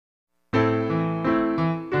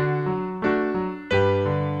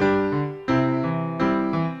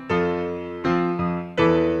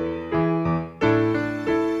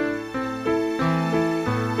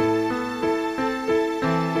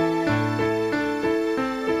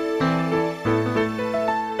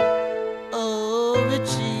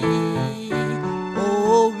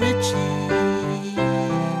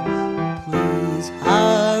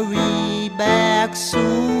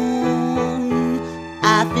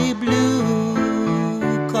be blue,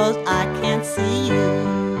 'cause I can't see you.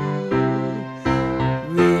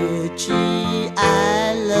 Richie,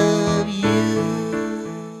 I love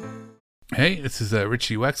you. Hey, this is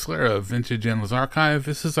Richie Wexler of Vintage Animals Archive.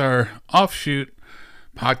 This is our offshoot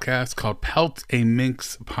podcast called Pelt a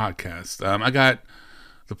Minx Podcast. I got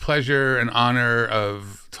the pleasure and honor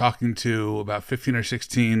of talking to about 15 or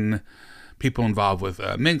 16 people involved with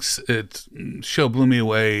Minx. It show blew me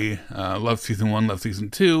away. Love season 1, love season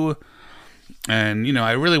 2. And, you know,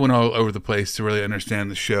 I really went all over the place to really understand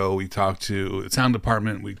the show. We talked to the sound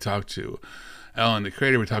department. We talked to Ellen, the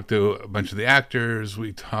creator. We talked to a bunch of the actors.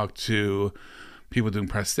 We talked to people doing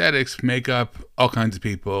prosthetics, makeup, all kinds of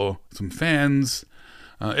people, some fans.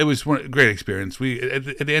 It was a great experience.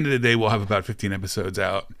 At the end of the day, we'll have about 15 episodes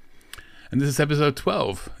out. And this is episode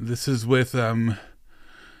 12. This is with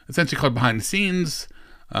essentially called Behind the Scenes.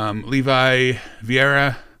 Levi,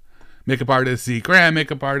 Vieira, makeup artist, Z Graham,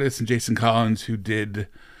 makeup artist, and Jason Collins, who did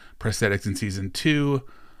prosthetics in season 2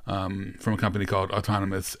 from a company called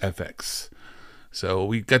Autonomous FX. So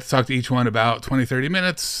we got to talk to each one about 20, 30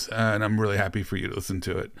 minutes, and I'm really happy for you to listen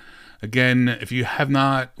to it. Again, if you have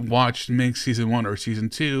not watched Minx season 1 or season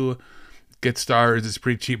 2, get Stars. It's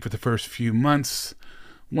pretty cheap for the first few months.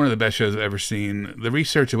 One of the best shows I've ever seen. The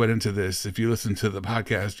research that went into this, if you listen to the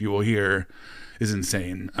podcast, you will hear is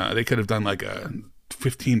insane. They could have done like a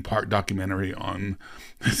 15-part documentary on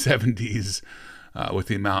the 70s with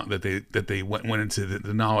the amount that they went into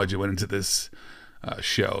the knowledge that went into this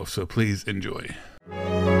show. So please enjoy.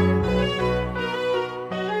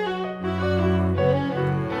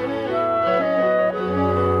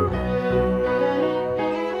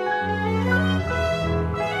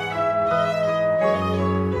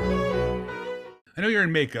 I know you're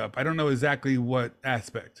in makeup. I don't know exactly what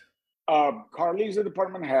aspect. Carly's a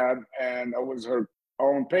department head, and I was her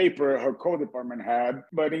on paper, her co-department head.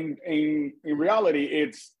 But in reality,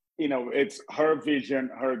 it's her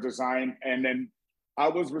vision, her design, and then I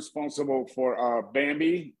was responsible for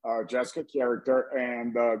Bambi, Jessica character,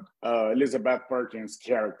 and Elizabeth Perkins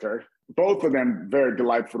character. Both of them very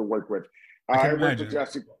delightful to work with. I worked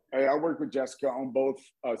with Jessica on both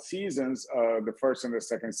seasons, the first and the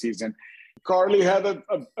second season. Carly had an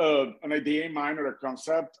idea in mind or a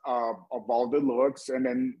concept of all the looks, and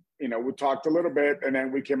then we talked a little bit, and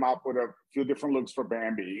then we came up with a few different looks for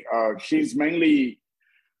Bambi. She's mainly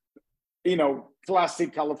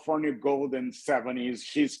classic California golden 70s.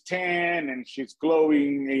 She's tan and she's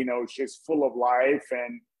glowing, she's full of life,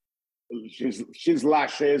 and she's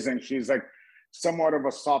lashes, and she's like somewhat of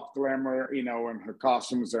a soft glamour, and her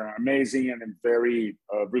costumes are amazing and very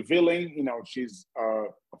revealing. She's a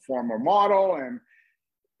former model, and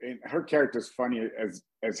her character is funny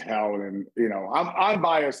as hell, and I'm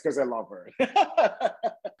biased because I love her.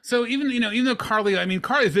 So even though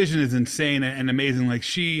Carly's vision is insane and amazing. Like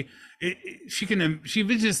she it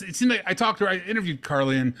seems like I interviewed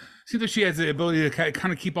Carly, and it seems like she has the ability to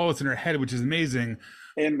kind of keep all this in her head, which is amazing.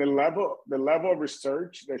 And the level of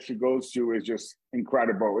research that she goes to is just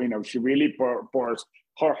incredible. She really pours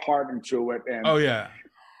her heart into it, and oh yeah,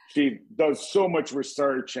 she does so much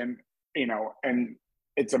research, and and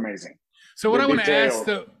it's amazing. So what I want to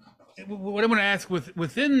ask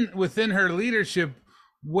within her leadership,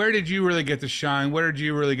 where did you really get to shine? Where did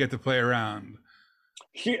you really get to play around?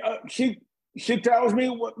 She tells me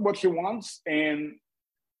what she wants, and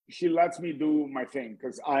she lets me do my thing,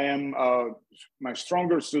 because I am my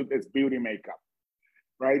stronger suit is beauty makeup,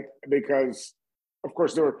 right? Because of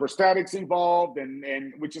course there were prosthetics involved,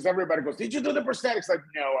 and which is everybody goes, did you do the prosthetics? Like,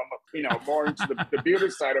 no, I'm more into the beauty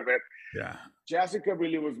side of it. Yeah. Jessica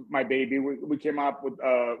really was my baby. We came up with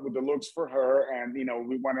the looks for her, and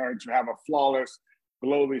we wanted her to have a flawless,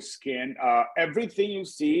 glowy skin. Everything you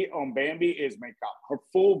see on Bambi is makeup. Her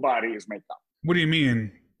full body is makeup. What do you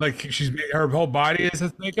mean? Like her whole body is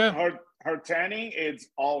makeup? Her tanning is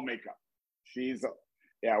all makeup. She's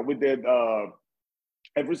we did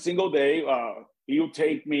every single day. You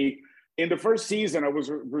take me in the first season. I was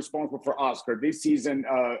responsible for Oscar. This season,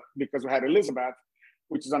 because we had Elizabeth,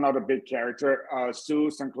 which is another big character, Sue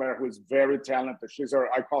Sinclair, who is very talented.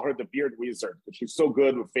 I call her the beard wizard, because she's so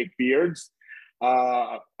good with fake beards.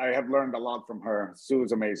 I have learned a lot from her. Sue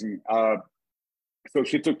is amazing. So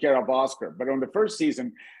she took care of Oscar. But on the first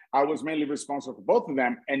season, I was mainly responsible for both of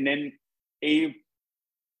them. And then I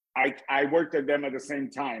worked at them at the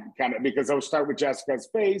same time, kind of, because I'll start with Jessica's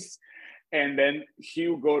face, and then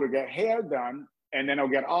he'll go to get hair done, and then I'll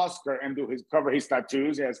get Oscar and cover his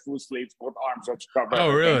tattoos. He has full sleeves, both arms are covered.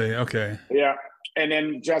 Oh, really? Okay. Yeah. And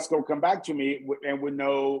then Jessica will come back to me, and we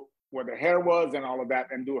know where the hair was and all of that,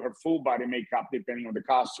 and do her full body makeup depending on the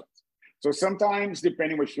costumes. So sometimes,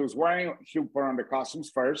 depending what she was wearing, she'll put on the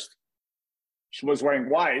costumes first. She was wearing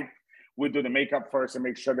white. We do the makeup first and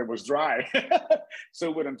make sure that it was dry, so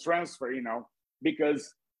it wouldn't transfer.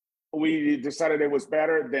 Because we decided it was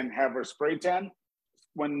better than have her spray tan.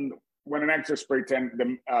 When an actor spray tan,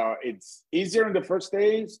 it's easier in the first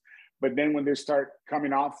days, but then when they start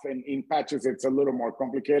coming off and in patches, it's a little more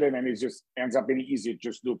complicated, and it just ends up being easier to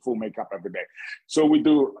just do full makeup every day. So we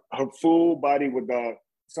do her full body with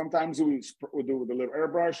sometimes we do with a little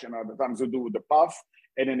airbrush, and other times we do with the puff.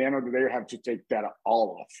 And at the end of the day, you have to take that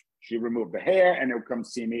all off. She removed the hair, and it'll come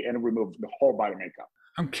see me and remove the whole body makeup.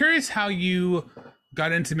 I'm curious how you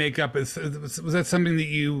got into makeup. Was that something that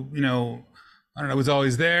I don't know, was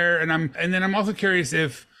always there? And then I'm also curious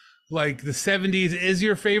if like the 70s is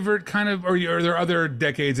your favorite kind of, or are there other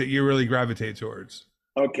decades that you really gravitate towards?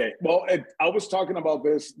 Okay. Well, I was talking about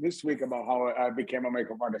this week about how I became a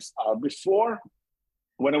makeup artist. Before,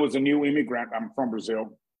 when I was a new immigrant, I'm from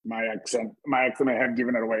Brazil. My accent I had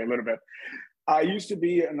given it away a little bit. I used to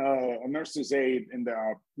be a nurse's aide in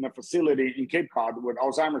a facility in Cape Cod with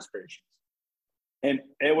Alzheimer's patients, and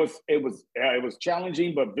it was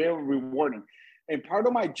challenging but very rewarding. And part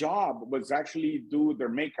of my job was actually do their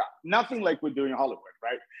makeup. Nothing like we do in Hollywood,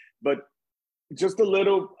 right? But just a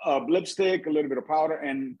little lipstick, a little bit of powder,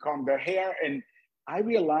 and comb their hair. And I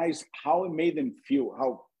realized how it made them feel.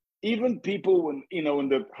 How even people, when in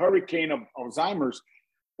the hurricane of Alzheimer's,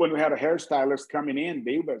 when we had a hairstylist coming in,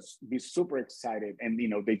 they would be super excited, and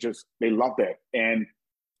they loved it. And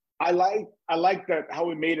I like that how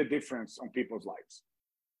it made a difference on people's lives.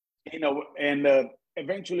 And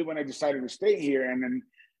eventually when I decided to stay here, and then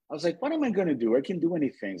I was like, what am I going to do? I can do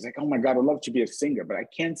anything. It's like, oh my God, I'd love to be a singer, but I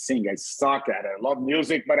can't sing. I suck at it. I love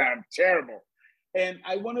music, but I'm terrible. And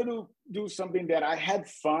I wanted to do something that I had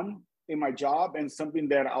fun in my job and something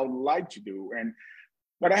that I would like to do.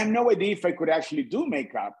 But I had no idea if I could actually do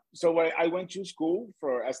makeup. So I went to school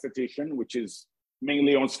for esthetician, which is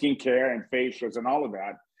mainly on skincare and facials and all of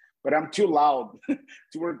that. But I'm too loud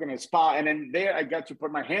to work in a spa. And then there I got to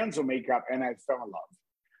put my hands on makeup, and I fell in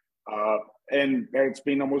love. And it's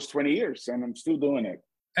been almost 20 years, and I'm still doing it.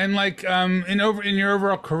 And like in your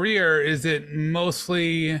overall career, is it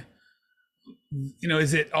mostly,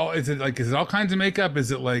 is it all kinds of makeup?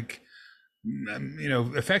 Is it like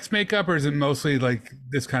effects makeup, or is it mostly like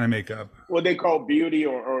this kind of makeup? What they call beauty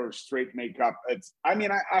or straight makeup.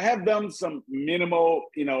 I have done some minimal,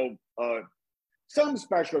 some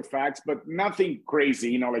special effects, but nothing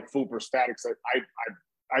crazy, like full prosthetics.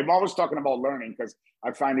 I'm always talking about learning because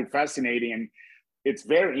I find it fascinating and it's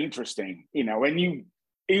very interesting, when you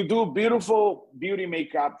do beautiful beauty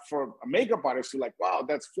makeup for a makeup artist, you're like, wow,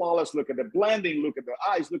 that's flawless. Look at the blending, look at the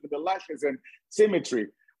eyes, look at the lashes and symmetry.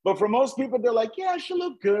 But for most people, they're like, yeah, she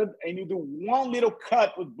look good. And you do one little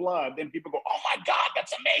cut with blood, and people go, oh my God,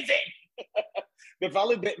 that's amazing. The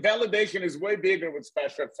validation is way bigger with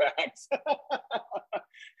special effects.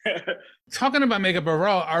 Talking about makeup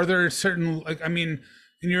overall, are there certain,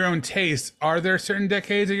 in your own taste, are there certain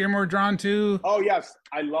decades that you're more drawn to? Oh, yes.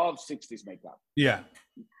 I love 60s makeup. Yeah.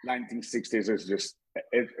 1960s is just,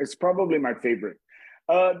 it's probably my favorite.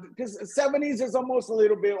 Because 70s is almost a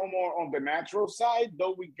little bit more on the natural side,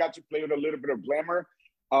 though we got to play with a little bit of glamour.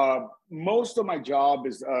 Most of my job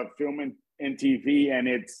is filming and TV, and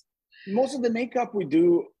most of the makeup we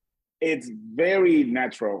do, it's very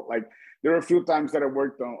natural. Like there are a few times that I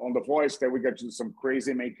worked on The Voice that we got to do some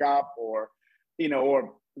crazy makeup, or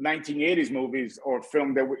 1980s movies or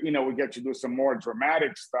film that we get to do some more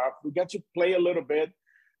dramatic stuff. We get to play a little bit.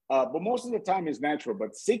 But most of the time is natural.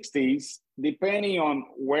 But 60s, depending on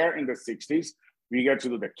where in the 60s, we get to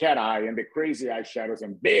do the cat eye and the crazy eyeshadows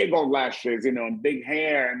and big old lashes, and big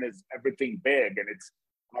hair, and it's everything big. And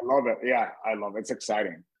I love it. Yeah, I love it. It's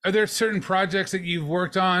exciting. Are there certain projects that you've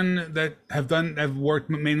worked on that have worked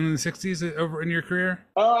mainly in the 60s over in your career?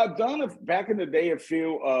 I've done back in the day a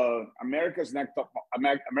few America's Next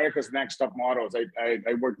Top Models.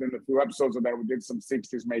 I worked in a few episodes of that. We did some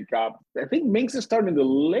 60s makeup. I think Minx started in the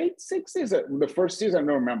late 60s. The first season, I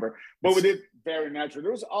don't remember. But we did very natural.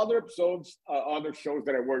 There was other episodes, other shows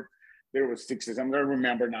that I worked. There was 60s. I'm going to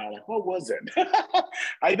remember now. Like, what was it?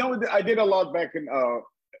 I know I did a lot back in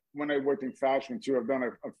when I worked in fashion too. I've done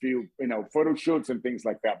a few, photo shoots and things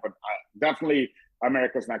like that. But definitely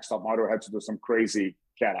America's Next Top Model had to do some crazy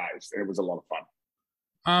cat eyes. It was a lot of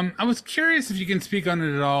fun. I was curious if you can speak on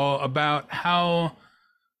it at all about how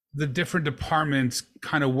the different departments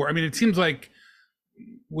kind of work. It seems like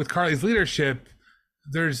with Carly's leadership,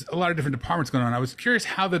 there's a lot of different departments going on. I was curious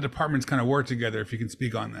how the departments kind of work together, if you can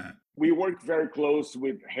speak on that. We work very close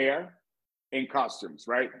with hair and costumes,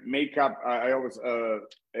 right? Makeup, I always,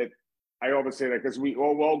 I always say that because we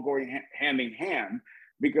all going hand in hand,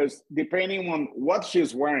 because depending on what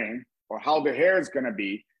she's wearing or how the hair is going to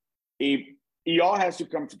be, it all has to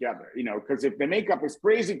come together, because if the makeup is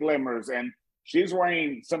crazy glamorous and she's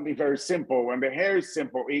wearing something very simple and the hair is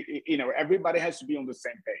simple, everybody has to be on the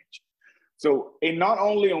same page. So, and not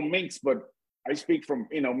only on Minx, but I speak from,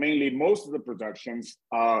 mainly most of the productions,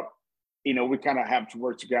 we kind of have to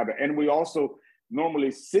work together. And we also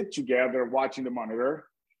normally sit together watching the monitor.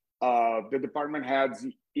 The department heads,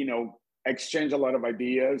 exchange a lot of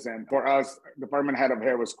ideas. And for us, department head of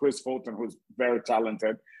hair was Chris Fulton, who's very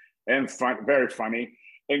talented and very funny.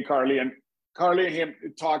 And Carly and him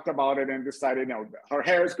talked about it and decided, her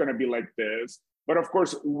hair is going to be like this. But of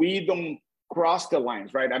course, we don't cross the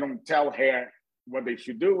lines, right? I don't tell hair what they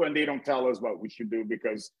should do, and they don't tell us what we should do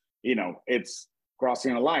because, it's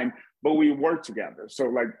crossing a line. But we work together. So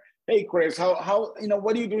like, hey, Chris, how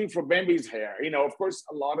what are you doing for Bambi's hair? Of course,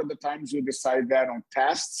 a lot of the times we decide that on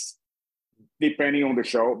tests, depending on the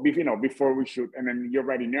show, before we shoot. And then you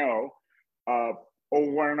already know,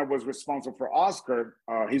 Warner was responsible for Oscar.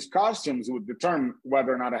 His costumes would determine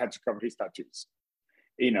whether or not I had to cover his tattoos.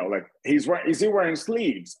 Like is he wearing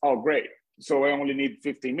sleeves? Oh, great. So I only need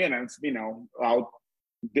 15 minutes, we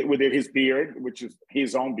did his beard, which is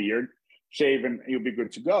his own beard, shave, and he'll be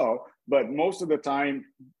good to go. But most of the time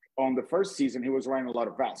on the first season, he was wearing a lot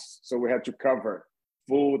of vests. So we had to cover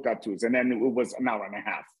full tattoos. And then it was an hour and a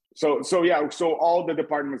half. So yeah, so all the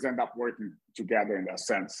departments end up working together in that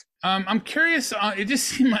sense. I'm curious. It just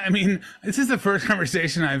seemed like, this is the first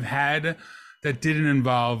conversation I've had that didn't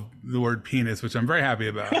involve the word penis, which I'm very happy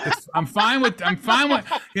about. I'm fine with, I'm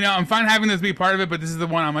fine having this be part of it, but this is the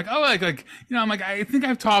one I'm like, oh, I'm like, I think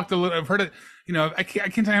I've talked a little, I've heard it, I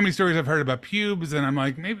can't tell you how many stories I've heard about pubes, and I'm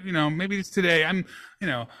like, maybe it's today.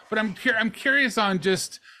 But I'm curious on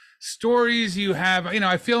just stories you have.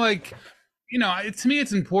 I feel like, to me,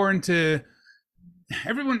 it's important to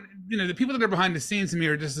everyone, the people that are behind the scenes to me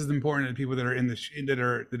are just as important as the people that are that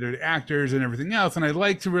are the actors and everything else. And I'd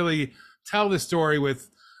like to really tell the story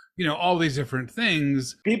with, all these different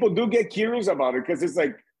things. People do get curious about it because it's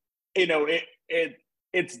like,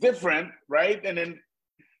 it's different, right? And then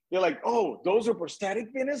they're like, oh, those are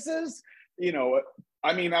prosthetic penises?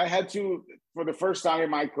 I had to, for the first time in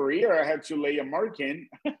my career, I had to lay a merkin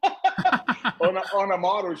on a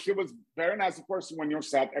model. She was very nice. Of course, when you're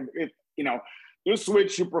set, you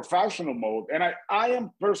switch to professional mode. And I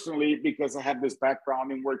am personally, because I have this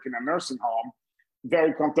background in working in a nursing home,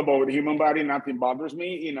 very comfortable with human body. Nothing bothers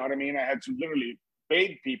me. You know what I mean? I had to literally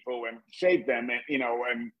bathe people and shave them,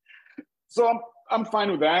 and so I'm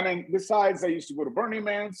fine with that. And besides, I used to go to Burning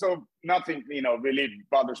Man, so nothing, really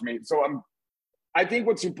bothers me. So I think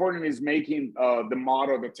what's important is making the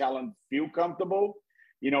model, the talent, feel comfortable.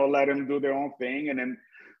 Let them do their own thing. And then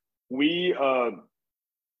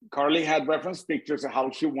Carly had reference pictures of how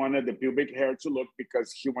she wanted the pubic hair to look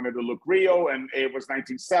because she wanted to look real, and it was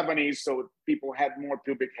 1970s, so people had more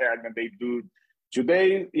pubic hair than they do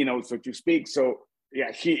today, so to speak. So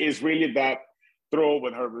yeah, she is really that thorough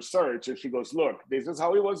with her research, and she goes, look, this is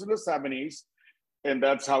how it was in the 70s, and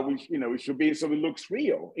that's how we should be, so it looks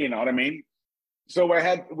real, you know what I mean? So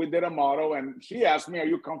we did a model, and she asked me, are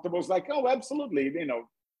you comfortable? It's like, oh, absolutely,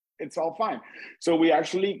 it's all fine. So we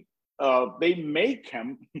actually, they make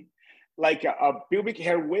him like a pubic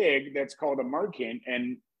hair wig that's called a merkin,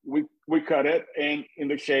 and we cut it in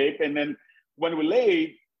the shape. And then when we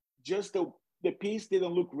laid, just the piece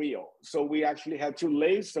didn't look real. So we actually had to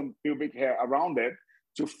lay some pubic hair around it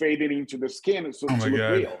to fade it into the skin so to look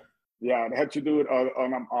real. Yeah, I had to do it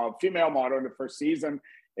on a female model in the first season,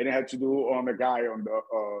 and it had to do on a guy on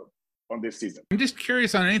this season. I'm just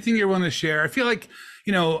curious on anything you're willing to share. I feel like,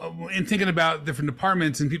 in thinking about different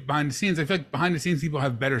departments and people behind the scenes, I feel like behind the scenes people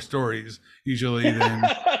have better stories usually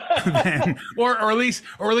than, or at least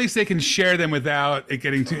they can share them without it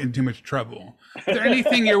getting in too much trouble. Is there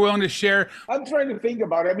anything you're willing to share? I'm trying to think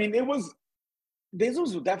about it. This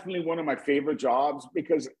was definitely one of my favorite jobs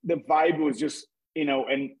because the vibe was just,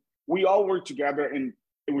 and we all worked together, and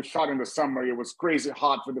it was shot in the summer. It was crazy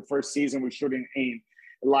hot for the first season. We shooting in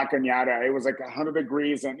La Cañada. It was like 100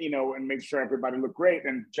 degrees, and and make sure everybody looked great.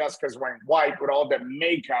 And Jessica's wearing white with all that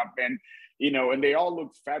makeup, and and they all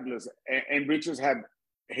looked fabulous. And Richards had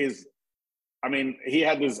he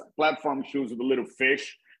had his platform shoes with a little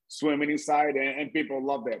fish swimming inside, and people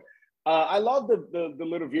loved it. I love the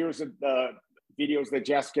little viewers videos that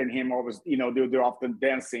Jessica and him always, they're often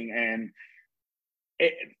dancing, and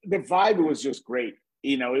the vibe was just great.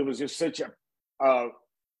 It was just such a.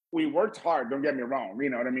 We worked hard, don't get me wrong. You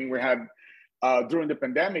know what I mean? We had, during the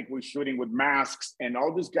pandemic, we were shooting with masks, and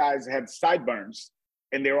all these guys had sideburns.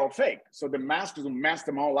 and they're all fake. So the masters messed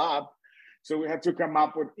them all up. So we had to come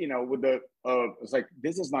up with, with it's like,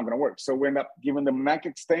 this is not going to work. So we end up giving them neck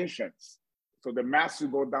extensions. So the masks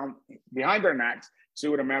would go down behind their necks. So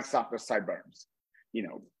it would mess up the sideburns,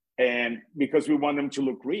 and because we want them to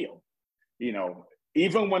look real,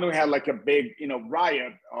 even when we had like a big,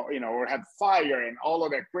 riot, or had fire and all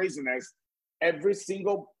of that craziness, every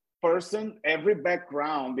single person, every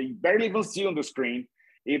background, they barely even see on the screen.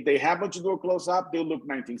 If they happen to do a close up, they look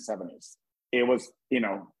 1970s. It was,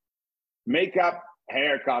 makeup,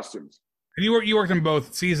 hair, costumes. And you worked in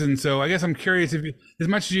both seasons, so I guess I'm curious if as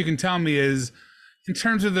much as you can tell me is in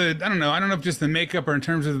terms of I don't know if just the makeup or in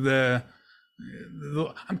terms of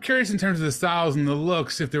I'm curious in terms of the styles and the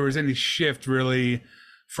looks, if there was any shift really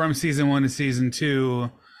from season 1 to season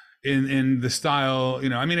 2 in the style.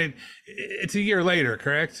 I mean, it's a year later,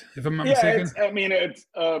 correct? If I'm not mistaken. It's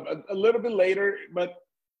a little bit later, but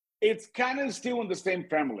it's kind of still in the same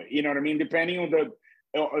family. You know what I mean? Depending on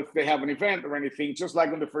if they have an event or anything, just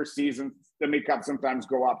like in the first season, the makeup sometimes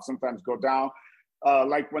go up, sometimes go down.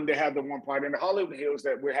 Like when they had the one part in the Hollywood Hills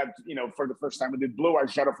that we had, for the first time, we did blue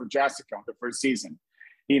eyeshadow for Jessica on the first season,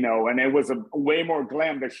 and it was a way more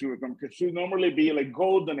glam that she was on, because she would normally be like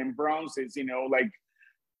golden and bronzes, like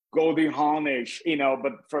golden hawnish,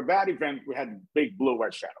 but for that event, we had big blue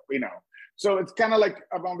eyeshadow, So it's kind of like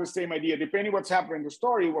around the same idea. Depending what's happening in the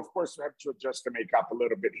story, of course, we have to adjust the makeup a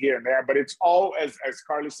little bit here and there, but it's all, as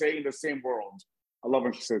Carly say, in the same world. I love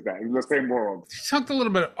when she says that, in the same world. She talked a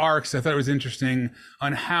little bit of arcs. I thought it was interesting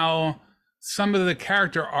on how some of the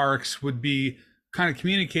character arcs would be kind of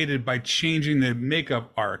communicated by changing the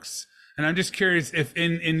makeup arcs. And I'm just curious if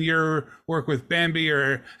in your work with Bambi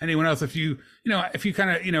or anyone else, if you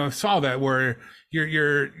kind of, saw that where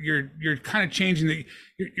you're kind of changing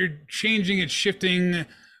you're changing it, shifting, I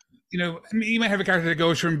mean, you might have a character that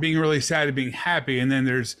goes from being really sad to being happy. And then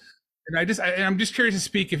I'm just curious to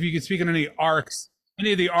speak, if you could speak on any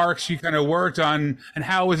of the arcs you kind of worked on and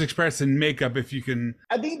how it was expressed in makeup, if you can.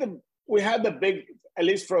 I think we had the big, at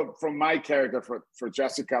least from my character for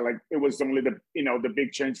Jessica, like it was only the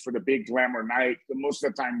big change for the big glamour night. Most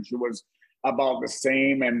of the time she was about the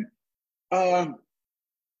same, and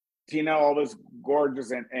Tina always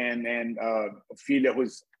gorgeous, and Ophelia,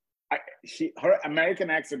 her American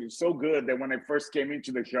accent is so good that when I first came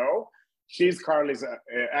into the show, she's Carly's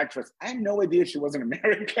actress. I had no idea she wasn't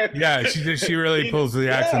American. Yeah, she really pulls the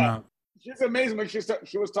accent up. She's amazing. When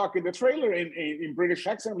she was talking the trailer in British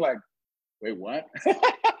accent, I'm like, wait, what?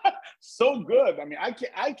 So good. I mean,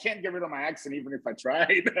 I can't get rid of my accent even if I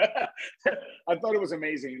tried. I thought it was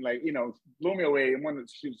amazing. Like, blew me away. And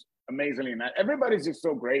she's amazingly nice. Everybody's just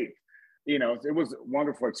so great. It was a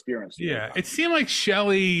wonderful experience. Yeah, it seemed like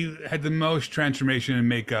Shelley had the most transformation in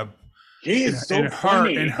makeup. He is so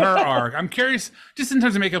funny. In her arc. I'm curious, just in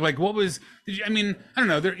terms of makeup, like what was? I mean, I don't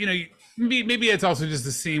know. There, maybe it's also just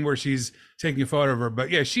the scene where she's taking a photo of her.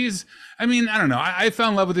 But yeah, I mean, I don't know. I fell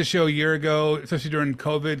in love with the show a year ago, especially during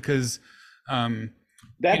COVID, because.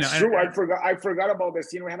 That's true. I forgot about the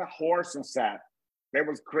scene. We had a horse on set. That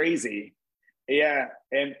was crazy. Yeah,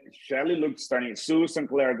 and Shelley looked stunning. Susan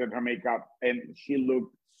Claire did her makeup, and she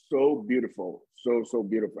looked so beautiful, so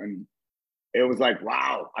beautiful. And it was like,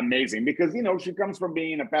 wow, amazing. Because, she comes from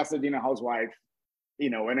being a Pasadena housewife,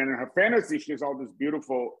 and then in her fantasy, she's all this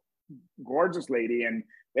beautiful, gorgeous lady. And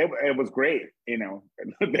it was great,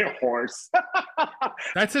 their horse.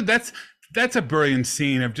 That's a brilliant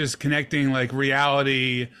scene of just connecting like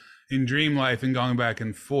reality in dream life and going back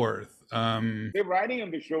and forth. The writing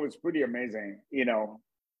on the show is pretty amazing.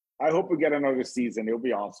 I hope we get another season. It'll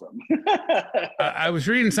be awesome. I was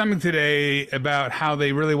reading something today about how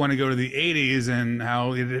they really want to go to the 80s and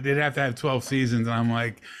how they'd have to have 12 seasons. And I'm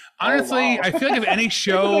like, honestly, I feel like if any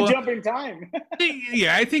show jump in time.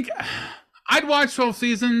 Yeah, I think I'd watch 12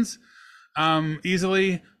 seasons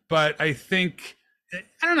easily, but I think,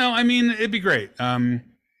 I don't know. I mean, it'd be great.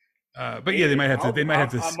 But yeah, they might have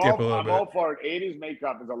to skip a little bit. I'm all for it. 80s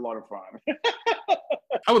makeup is a lot of fun.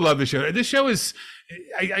 I would love the show. This show is,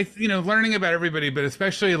 learning about everybody, but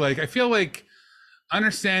especially like, I feel like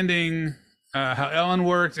understanding how Ellen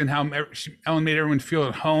worked and how Ellen made everyone feel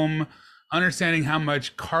at home, understanding how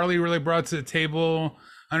much Carly really brought to the table,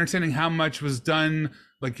 understanding how much was done,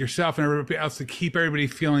 like yourself and everybody else, to keep everybody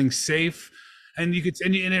feeling safe. And you could,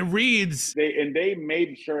 and it reads. They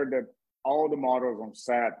made sure that all the models on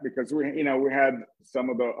set, because we had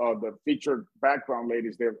some of the featured background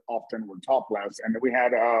ladies, they often were topless, and we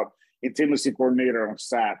had a intimacy coordinator on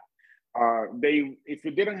set. If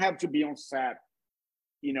you didn't have to be on set,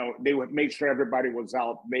 they would make sure everybody was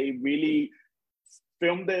out. They really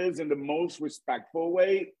filmed this in the most respectful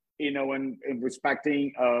way. and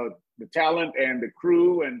respecting the talent and the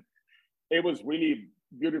crew. And it was really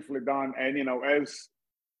beautifully done. And, as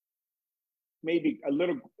maybe a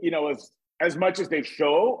little, as much as they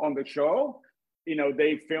show on the show,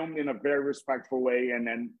 they filmed in a very respectful way, and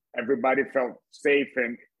then everybody felt safe.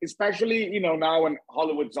 And especially, now when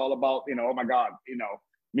Hollywood's all about, oh my God,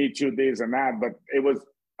 Me Too, this and that, but it was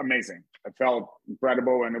amazing. It felt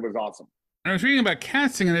incredible, and it was awesome. I was reading about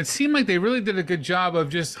casting, and it seemed like they really did a good job of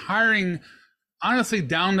just hiring, honestly,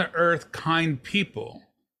 down-to-earth, kind people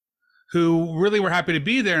who really were happy to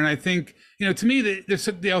be there. And I think, to me,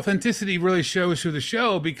 the authenticity really shows through the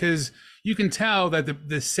show, because you can tell that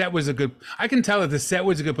the set was I can tell that the set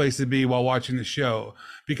was a good place to be while watching the show,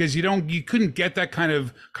 because you couldn't get that kind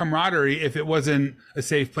of camaraderie if it wasn't a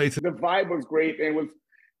safe place. The vibe was great. And it was,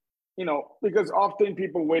 because often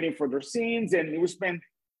people waiting for their scenes, and we spent,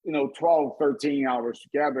 12, 13 hours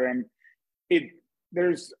together. And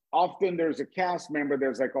there's a cast member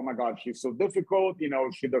that's like, oh my God, she's so difficult.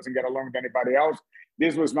 She doesn't get along with anybody else.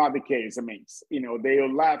 This was not the case. I mean,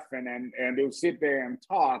 they'll laugh and they'll sit there and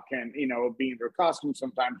talk and, be in their costumes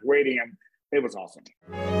sometimes waiting. And it was awesome.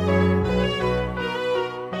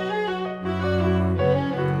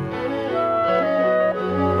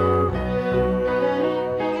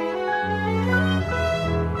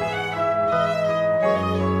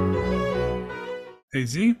 Hey,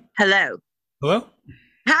 Z? Hello. Hello?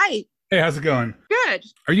 Hi. Hey, how's it going? Good.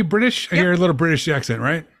 Are you British? I hear a little British accent,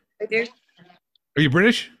 right? I do. Are you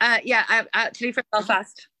British? Yeah, I'm actually from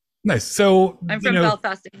Belfast. Nice. So I'm from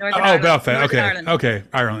Belfast in Northern Ireland. Belfast. Northern Okay. Ireland. Okay.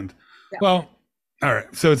 Ireland. Yeah. Well, all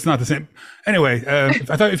right. So it's not the same. Anyway, I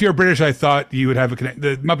thought if you're British, I thought you would have a connect.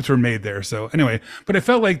 The Muppets were made there. So anyway, but I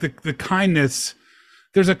felt like the kindness,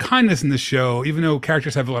 there's a kindness in the show, even though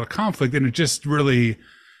characters have a lot of conflict, and it just really,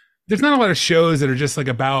 there's not a lot of shows that are just like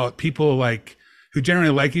about people like who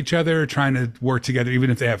generally like each other trying to work together, even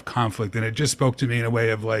if they have conflict. And it just spoke to me in a way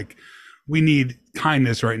of like, we need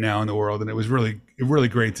kindness right now in the world. And it was really, really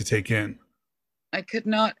great to take in. I could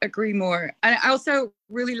not agree more. And I also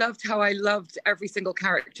really loved how I loved every single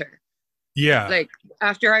character. Yeah. Like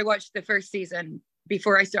after I watched the first season,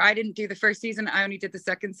 before I didn't do the first season. I only did the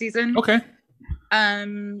second season. Okay.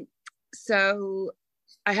 So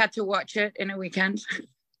I had to watch it in a weekend.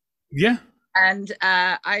 Yeah. And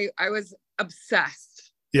I was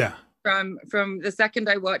obsessed. Yeah. From the second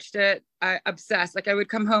I watched it, I obsessed. Like I would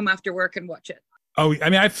come home after work and watch it. Oh, I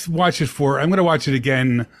mean, I've watched it I'm going to watch it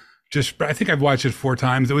again. I think I've watched it 4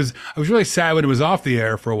 times. I was really sad when it was off the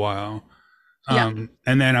air for a while. And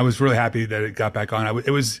then I was really happy that it got back on.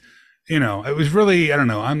 It was really, I don't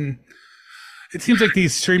know. It seems like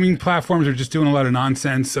these streaming platforms are just doing a lot of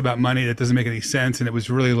nonsense about money that doesn't make any sense. And it was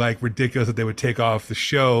really like ridiculous that they would take off the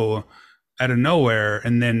show out of nowhere,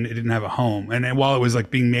 and then it didn't have a home. And then while it was like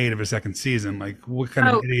being made of a second season, like what kind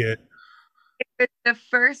of idiot? It was the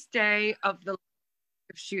first day of the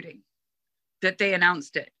shooting that they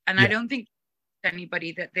announced it. And I don't think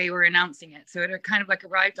anybody that they were announcing it. So it kind of like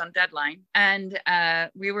arrived on deadline. And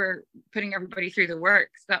we were putting everybody through the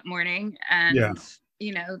works that morning. And,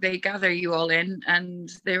 they gather you all in and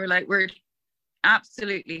they were like, we're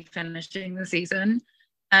absolutely finishing the season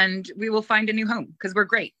and we will find a new home because we're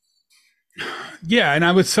great. Yeah, and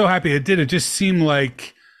I was so happy it did. It just seemed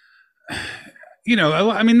like,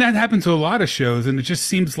 I mean, that happens to a lot of shows, and it just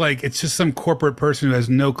seems like it's just some corporate person who has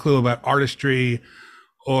no clue about artistry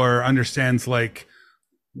or understands like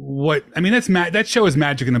what. I mean, that show is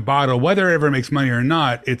magic in a bottle. Whether it ever makes money or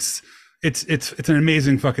not, it's an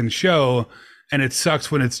amazing fucking show, and it sucks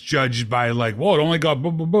when it's judged by like, well, it only got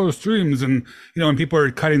streams, and when people are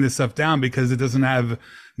cutting this stuff down because it doesn't have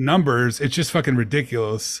numbers. It's just fucking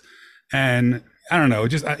ridiculous. And I don't know,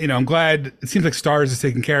 just, I'm glad it seems like Starz is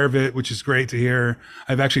taking care of it, which is great to hear.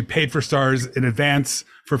 I've actually paid for Starz in advance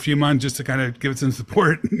for a few months just to kind of give it some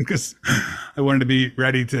support because I wanted to be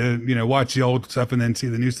ready to, watch the old stuff and then see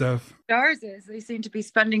the new stuff. They seem to be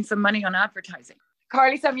spending some money on advertising.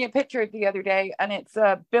 Carly sent me a picture the other day and it's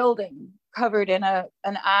a building covered in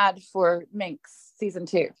an ad for Minx season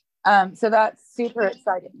 2. So that's super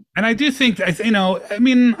exciting. And I do think, I don't know.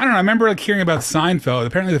 I remember like hearing about Seinfeld.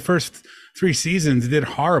 Apparently the first 3 seasons did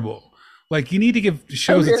horrible. Like you need to give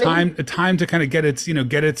shows a time to kind of get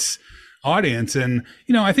its audience. And,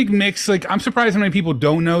 I think Mix, like I'm surprised how many people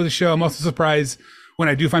don't know the show. I'm also surprised when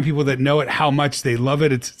I do find people that know it, how much they love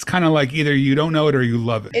it. It's kind of like either you don't know it or you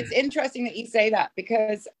love it. It's interesting that you say that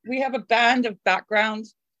because we have a band of background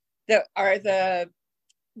that are the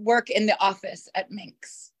work in the office at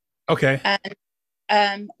Minx. Okay.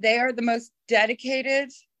 And they are the most dedicated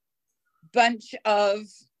bunch of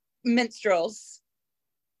minstrels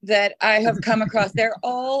that I have come across. They're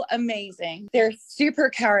all amazing. They're super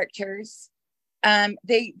characters.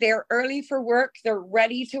 They're early for work. They're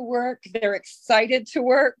ready to work. They're excited to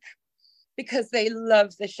work because they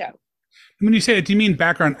love the show. When you say it, do you mean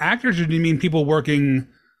background actors or do you mean people working?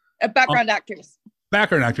 Background actors.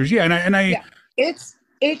 Background actors, yeah. Yeah.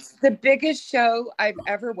 It's the biggest show I've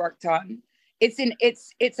ever worked on. It's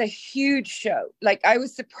a huge show. Like, I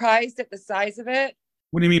was surprised at the size of it.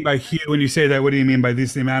 What do you mean by huge? When you say that, what do you mean by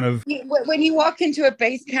this? The amount of when you walk into a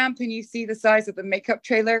base camp and you see the size of the makeup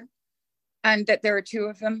trailer, and that there are two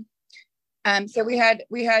of them. So we had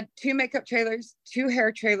 2 makeup trailers, 2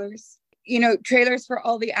 hair trailers, trailers for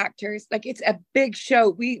all the actors. Like, it's a big show.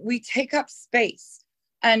 We take up space,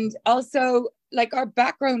 and also, like, our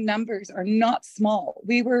background numbers are not small.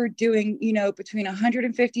 We were doing, between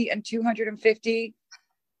 150 and 250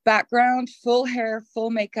 background, full hair, full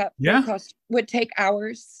makeup. Yeah. Cost would take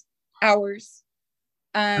hours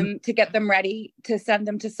to get them ready, to send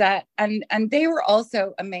them to set. And they were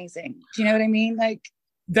also amazing. Do you know what I mean? Like,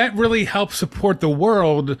 that really helps support the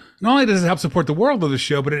world. Not only does it help support the world of the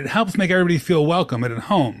show, but it helps make everybody feel welcome and at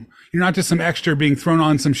home. You're not just some extra being thrown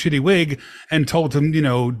on some shitty wig and told to,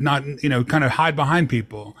 not, kind of hide behind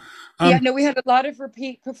people. We had a lot of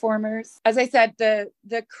repeat performers. As I said,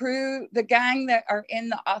 the crew, the gang that are in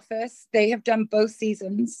the office, they have done both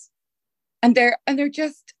seasons, and they're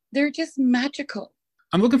just magical.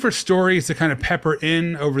 I'm looking for stories to kind of pepper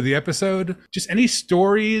in over the episode. Just any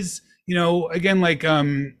stories, again, like,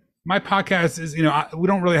 my podcast is, we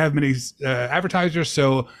don't really have many advertisers,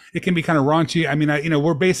 so it can be kind of raunchy. I mean,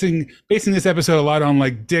 we're basing this episode a lot on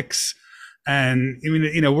like dicks, and I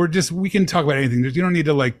mean, we can talk about anything. You don't need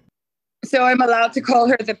to like. So I'm allowed to call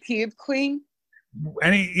her the pube queen.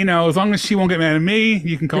 As long as she won't get mad at me,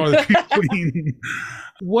 you can call her the pube queen.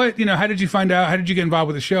 What, how did you find out? How did you get involved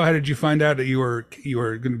with the show? How did you find out that you were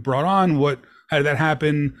going to be brought on? How did that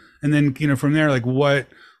happen? And then, from there, like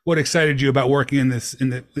what excited you about working in this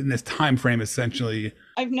time frame, essentially?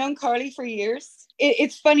 I've known Carly for years.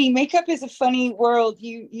 It's funny. Makeup is a funny world.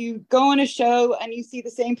 You go on a show and you see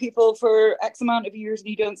the same people for X amount of years and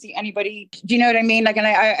you don't see anybody. Do you know what I mean? Like, and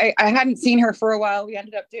I hadn't seen her for a while. We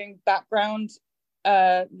ended up doing background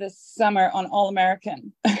this summer on All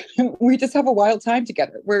American. We just have a wild time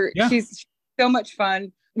together. She's so much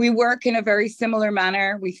fun. We work in a very similar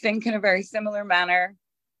manner. We think in a very similar manner.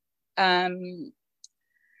 Do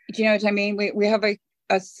you know what I mean? We have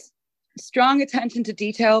a strong attention to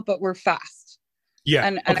detail, but we're fast. Yeah.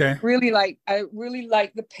 And okay. I really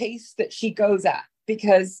like the pace that she goes at,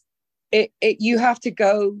 because you have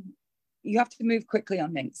to move quickly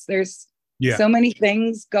on things. There's so many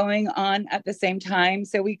things going on at the same time.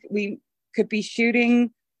 So we could be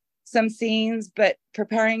shooting some scenes, but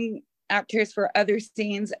preparing actors for other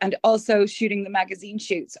scenes, and also shooting the magazine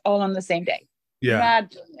shoots all on the same day. Yeah.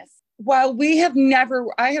 Mad genius. While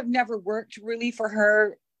I have never worked really for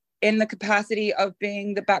her in the capacity of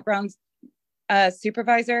being the background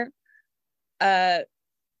supervisor. I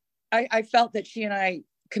felt that she and I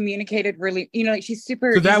communicated really, like, she's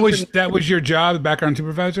super. So that was your job, background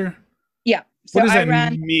supervisor? Yeah. So what does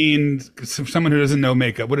that mean? Someone who doesn't know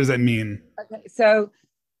makeup, what does that mean? Okay, so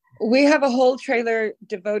we have a whole trailer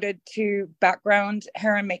devoted to background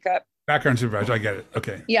hair and makeup. Background supervisor, I get it.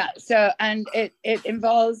 Okay. Yeah. So, and it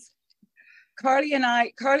involves Carly and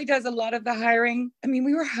I. Carly does a lot of the hiring. I mean,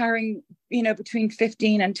 we were hiring, between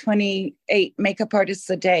 15 and 28 makeup artists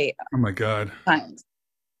a day. Oh my God. Times.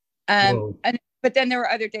 But then there were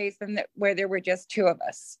other days where there were just 2 of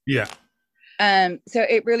us. Yeah. So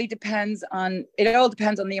it really depends on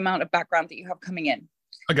the amount of background that you have coming in.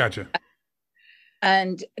 I gotcha.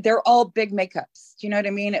 And they're all big makeups. Do you know what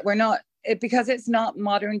I mean? Because it's not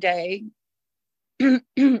modern day.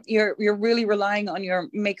 You're really relying on your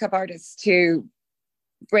makeup artists to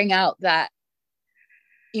bring out that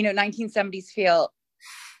 1970s feel.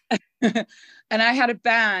 And I had a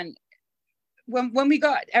band when we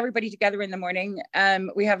got everybody together in the morning.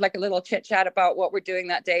 We have like a little chit chat about what we're doing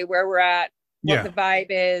that day, where we're at, what the vibe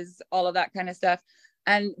is, all of that kind of stuff.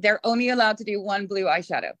 And they're only allowed to do 1 blue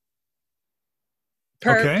eyeshadow.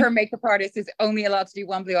 Per makeup artist is only allowed to do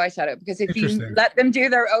 1 blue eyeshadow, because if you let them do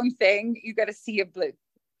their own thing, you get a sea of blue.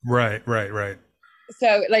 Right.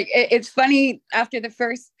 So like, it's funny, after the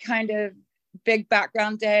first kind of big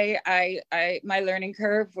background day, my learning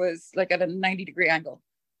curve was like at a 90-degree angle.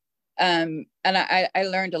 And I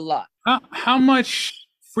learned a lot. How much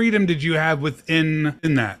freedom did you have within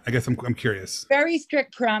that? I guess I'm curious. Very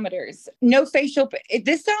strict parameters. No facial.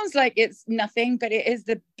 This sounds like it's nothing, but it is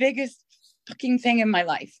the biggest fucking thing in my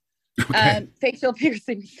life. Okay. Facial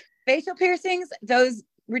piercings. Those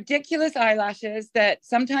ridiculous eyelashes that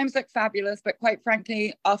sometimes look fabulous, but quite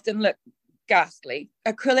frankly, often look ghastly.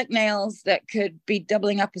 Acrylic nails that could be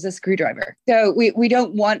doubling up as a screwdriver. So we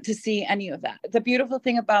don't want to see any of that. The beautiful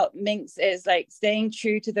thing about minks is like staying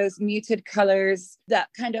true to those muted colors, that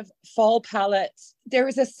kind of fall palette. There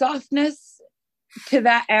is a softness to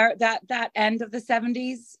that era, that end of the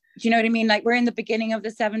 70s. Do you know what I mean? Like we're in the beginning of the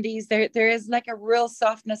 70s. There is like a real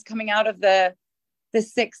softness coming out of the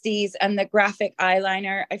 60s and the graphic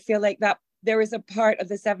eyeliner. I feel like that there was a part of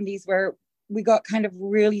the 70s where we got kind of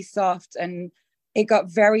really soft and it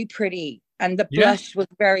got very pretty and the blush was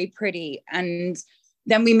very pretty. And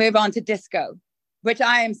then we move on to disco, which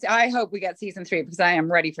I hope we get season 3 because I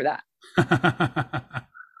am ready for that.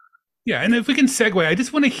 Yeah. And if we can segue, I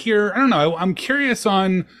just want to hear, I don't know, I'm curious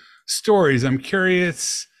on stories. I'm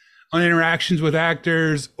curious on interactions with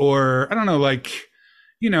actors, or I don't know, like,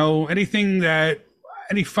 you know, anything that,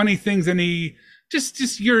 any funny things, any,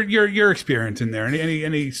 just your experience in there.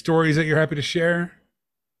 Any stories that you're happy to share?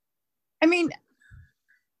 I mean,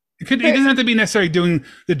 it doesn't have to be necessarily doing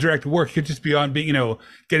the direct work. It could just be on being, you know,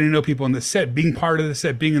 getting to know people on the set, being part of the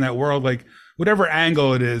set, being in that world, like whatever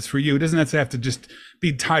angle it is for you. It doesn't necessarily have to just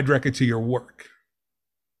be tied directly to your work.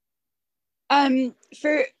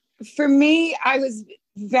 For me, I was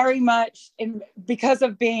very much because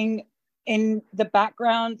of being in the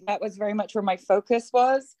background, that was very much where my focus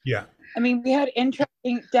was. Yeah. I mean, we had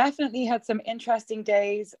definitely had some interesting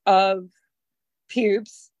days of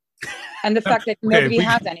pubes and the fact that nobody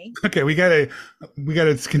has any. Okay, we gotta,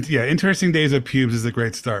 yeah, interesting days of pubes is a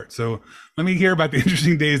great start. So let me hear about the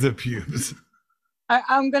interesting days of pubes.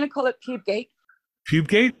 I'm going to call it Pubegate.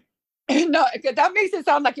 Pubegate? No, that makes it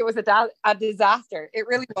sound like it was a disaster. It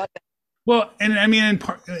really wasn't. Well, and I mean,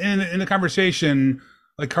 in the conversation,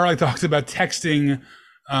 like Carly talks about texting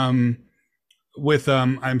with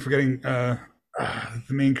I'm forgetting the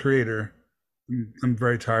main creator. I'm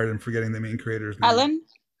very tired. I'm forgetting the main creator's name.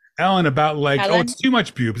 Ellen about like, oh, it's too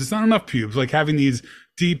much pubes. It's not enough pubes. Like having these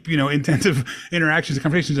deep, you know, intensive interactions and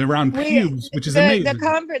conversations around pubes, which is amazing.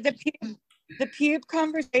 The pube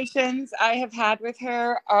conversations I have had with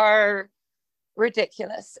her are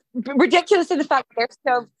ridiculous. Ridiculous in the fact that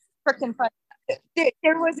they're so freaking funny.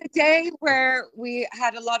 There was a day where we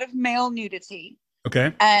had a lot of male nudity.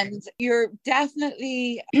 Okay. And you're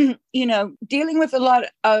definitely, you know, dealing with a lot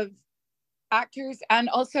of actors and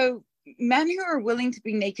also men who are willing to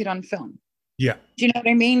be naked on film. Yeah. Do you know what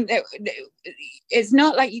I mean? It's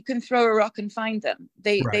not like you can throw a rock and find them.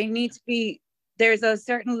 They need to be, there's a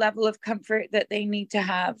certain level of comfort that they need to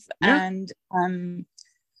have. Yeah. And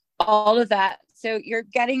all of that. So you're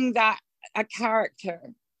getting that, a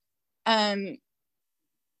character.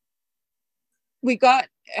 We got,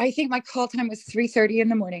 I think my call time was 3:30 in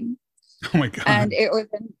the morning. Oh my God. And it was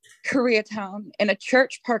in Koreatown in a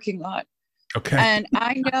church parking lot. Okay. And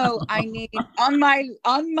I know I need on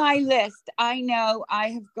my list, I know I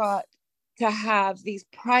have got to have these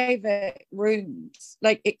private rooms.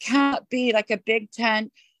 Like it can't be like a big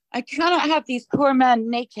tent. I cannot have these poor men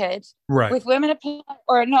naked with women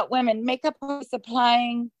or not women, makeup artists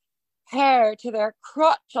applying hair to their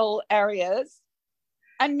crotchal areas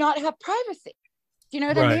and not have privacy. Do you know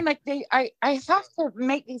what I mean? Like I have to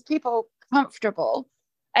make these people comfortable.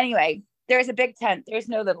 Anyway, there's a big tent. There's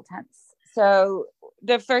no little tents. So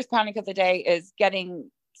the first panic of the day is getting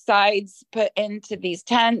sides put into these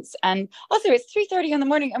tents. And also it's 3:30 in the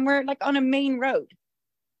morning and we're like on a main road.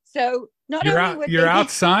 So you're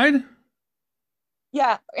outside?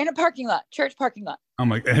 Yeah, in a parking lot, church parking lot. Oh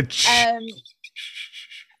my God.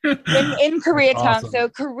 In Koreatown, awesome. So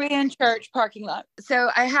Korean church parking lot. So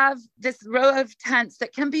I have this row of tents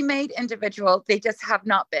that can be made individual. They just have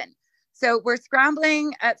not been. So we're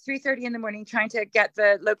scrambling at 3:30 in the morning, trying to get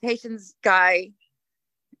the locations guy,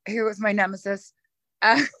 who was my nemesis,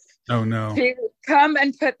 oh no, to come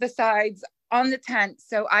and put the sides on the tent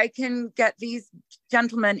so I can get these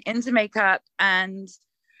gentlemen into makeup and,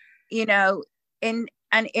 you know,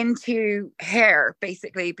 into hair,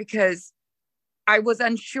 basically, because I was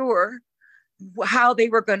unsure how they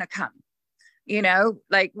were going to come. You know,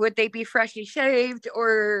 like, would they be freshly shaved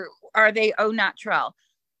or are they au naturel?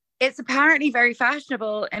 It's apparently very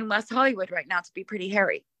fashionable in West Hollywood right now to be pretty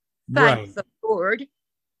hairy. Thanks the Lord.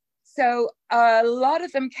 So a lot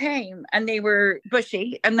of them came and they were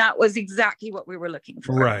bushy, and that was exactly what we were looking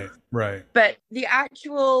for. Right. But the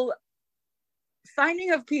actual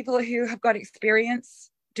finding of people who have got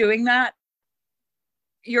experience doing that,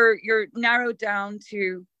 you're narrowed down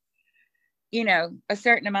to, you know, a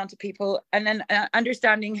certain amount of people, and then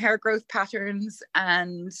understanding hair growth patterns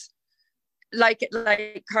and like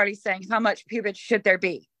Carly's saying, how much pubage should there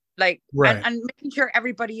be? like, Right. and making sure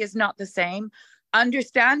everybody is not the same,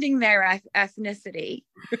 understanding their ethnicity.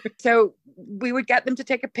 So we would get them to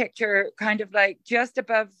take a picture kind of like just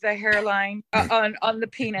above the hairline on the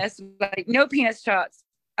penis, like no penis shots.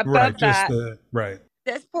 Above Right. Just that, right.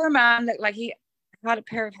 this poor man looked like he had a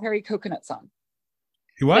pair of hairy coconuts on.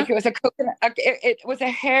 What? Like it was a coconut. It was a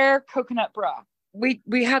hair coconut bra.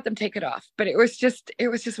 We had them take it off, but it was just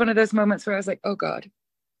one of those moments where I was like, oh God,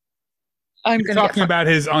 I'm You're gonna talking about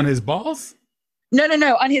his balls. No,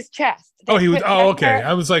 on his chest. Oh, he was. Oh, okay.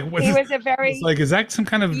 I was like, he was a very like, is that some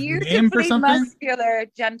kind of name for beautifully something? muscular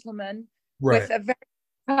gentleman Right. with a very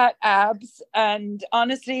cut abs, and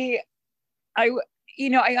honestly, I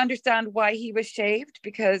understand why he was shaved,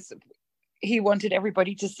 because he wanted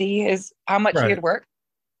everybody to see how much he had worked.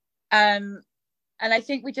 And I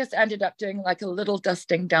think we just ended up doing like a little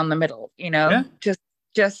dusting down the middle,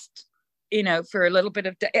 just for a little bit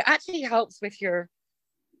of it actually helps with your,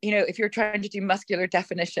 if you're trying to do muscular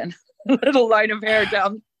definition, a little line of hair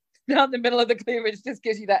down the middle of the cleavage just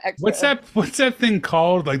gives you that extra. What's that thing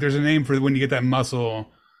called? Like, there's a name for when you get that muscle.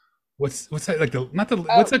 What's that, like,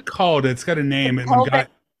 what's it called? It's got a name.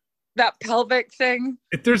 That pelvic thing.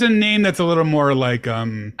 If there's a name that's a little more like I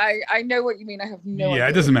know what you mean. I have no idea.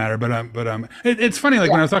 It doesn't matter, but it's funny, like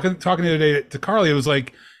when I was talking the other day to Carly, it was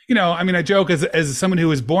like, I mean, I joke as someone who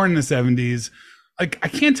was born in the 70s, like I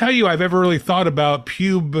can't tell you I've ever really thought about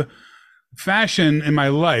pube fashion in my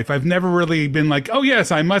life. I've never really been like, oh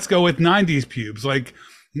yes, I must go with 90s pubes. Like,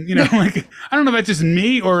 like, I don't know if that's just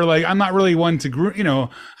me or like, I'm not really one to groom, I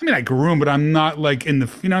mean, I groom, but I'm not like in the,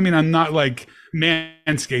 I'm not like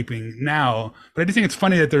manscaping now. But I just think it's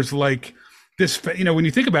funny that there's like this, when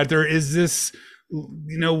you think about it, there is this,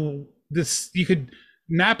 this, you could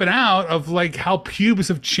map it out of like how pubes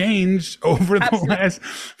have changed over the last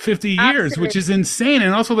 50 years, which is insane.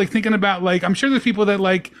 And also like thinking about like, I'm sure there's people that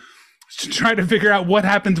like try to figure out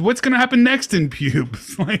what's going to happen next in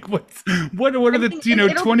pubes. Like what are the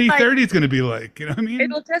 2030 is going to be like, you know what I mean?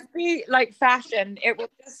 It'll just be like fashion. It will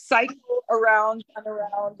just cycle around and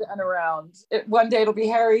around and around. One day it'll be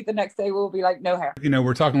hairy, the next day will be like no hair.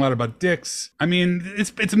 We're talking a lot about dicks. I mean,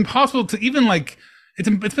 it's impossible to even like, it's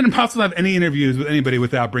been impossible to have any interviews with anybody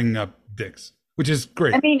without bringing up dicks, which is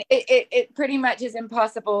great. I mean, it pretty much is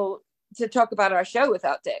impossible to talk about our show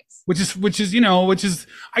without dicks. Which is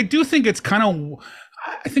I do think it's kind of,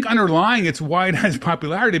 I think underlying it's why it has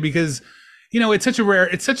popularity, because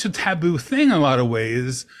it's such a taboo thing in a lot of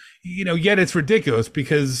ways, yet it's ridiculous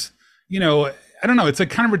because I don't know, it's like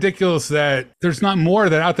kind of ridiculous that there's not more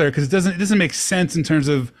of that out there, because it doesn't make sense in terms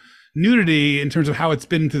of nudity, in terms of how it's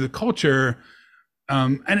been through the culture.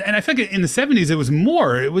 And I think in the 70s it was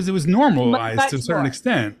more, it was normalized to a certain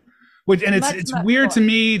extent. It's weird to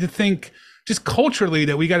me to think just culturally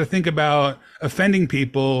that we got to think about offending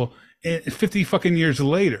people 50 fucking years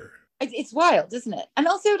later. It's wild, isn't it? And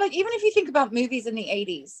also, like, even if you think about movies in the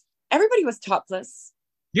 80s, everybody was topless.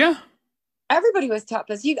 Yeah. Everybody was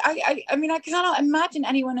topless. I mean, I cannot imagine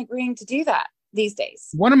anyone agreeing to do that these days.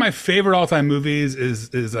 One of my favorite all-time movies is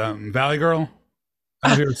Valley Girl. I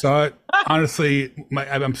don't know if you ever saw it. Honestly,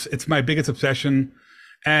 it's my biggest obsession.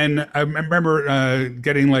 And I remember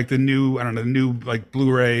getting like the new like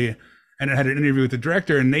Blu-ray, and it had an interview with the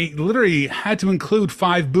director, and they literally had to include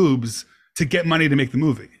 5 boobs to get money to make the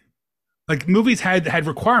movie. Like movies had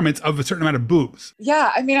requirements of a certain amount of boobs.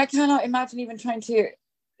 Yeah, I mean, I cannot imagine even trying to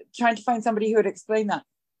find somebody who would explain that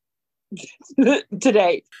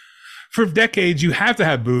today. For decades, you have to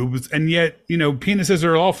have boobs, and yet, penises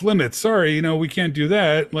are off limits. Sorry, we can't do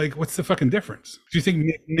that. Like, what's the fucking difference? Do you think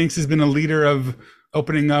Minx has been a leader of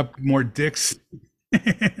opening up more dicks?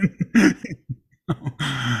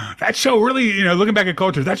 That show really, looking back at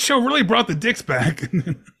culture, that show really brought the dicks back.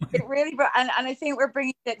 It really brought, and I think we're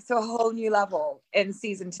bringing dicks to a whole new level in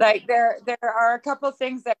season 2. Like there are a couple of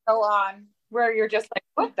things that go on where you're just like,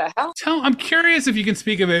 what the hell? I'm curious if you can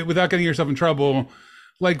speak of it without getting yourself in trouble.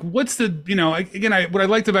 Like, what's the, what I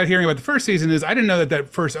liked about hearing about the first season is I didn't know that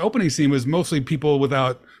first opening scene was mostly people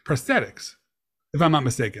without prosthetics, if I'm not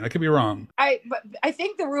mistaken. I could be wrong. But I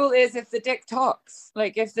think the rule is if the dick talks,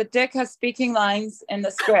 like if the dick has speaking lines in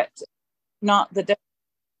the script, not the dick.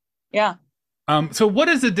 Yeah. So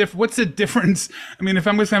what's the difference? I mean, if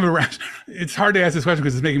I'm going to have a rash, it's hard to ask this question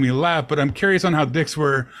because it's making me laugh, but I'm curious on how dicks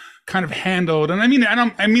were kind of handled. And I mean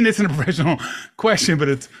it's in a professional question, but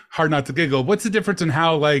it's hard not to giggle. What's the difference in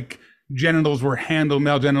how like genitals were handled,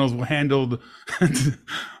 male genitals were handled?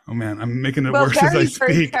 Oh man, I'm making it worse as I speak.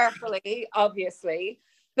 Very carefully, obviously,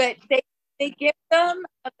 but they give them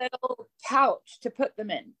a little pouch to put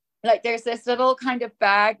them in. Like there's this little kind of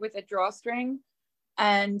bag with a drawstring,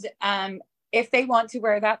 and if they want to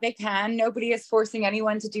wear that, they can. Nobody is forcing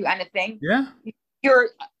anyone to do anything. Yeah. You're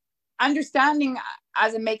understanding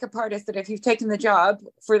as a makeup artist that if you've taken the job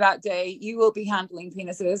for that day, you will be handling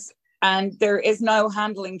penises, and there is no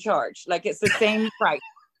handling charge. Like, it's the same price.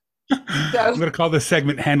 So, I'm going to call this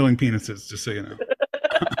segment "Handling Penises," just so you know.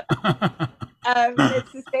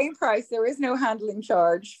 it's the same price. There is no handling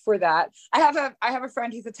charge for that. I have a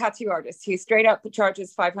friend who's a tattoo artist. He straight up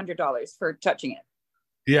charges $500 for touching it.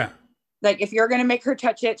 Yeah. Like, if you're going to make her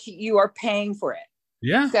touch it, you are paying for it.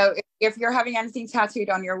 Yeah. So if you're having anything tattooed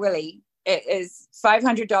on your willy, it is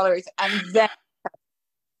 $500, and then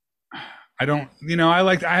I don't,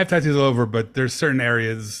 I have tattoos all over, but there's certain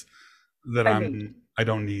areas that I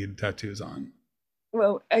don't need tattoos on.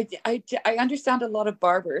 Well, I understand a lot of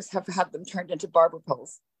barbers have had them turned into barber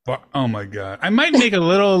poles. But, oh my God. I might make a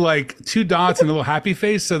little, like, 2 dots and a little happy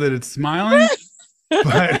face so that it's smiling.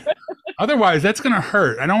 But otherwise, that's going to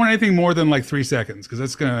hurt. I don't want anything more than like 3 seconds, because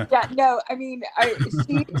that's going to. Yeah, no, I mean,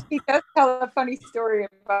 she does tell a funny story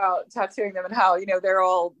about tattooing them and how, they're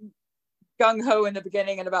all gung-ho in the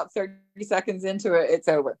beginning, and about 30 seconds into it, it's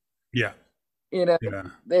over. Yeah.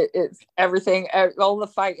 It's everything, all the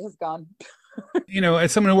fight has gone.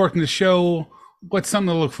 As someone who worked in the show, what's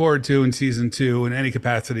something to look forward to in season 2 in any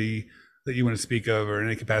capacity that you want to speak of, or in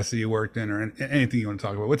any capacity you worked in, or anything you want to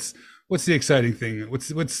talk about? What's the exciting thing?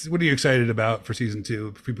 What are you excited about for season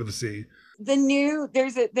 2 for people to see?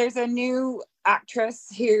 There's a new actress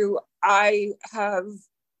who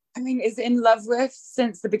is in love with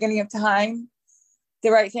since the beginning of time. The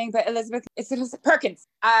Right Thing, but Elizabeth Perkins.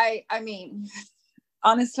 I mean,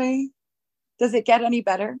 honestly, does it get any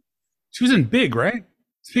better? She was in Big, right?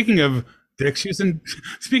 Speaking of Dick,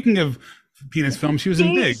 speaking of penis film, she was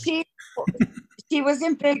in Big. She was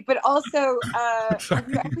in Big, but also, have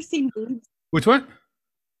you ever seen Weeds? Which one?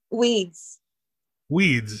 Weeds.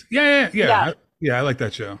 Yeah. I like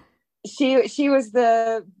that show. She was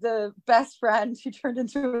the best friend who turned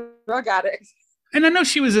into a drug addict. And I know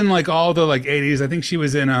she was in like all the like 80s. I think she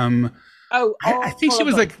was in I think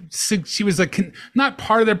she was like not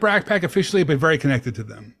part of their Brat Pack officially, but very connected to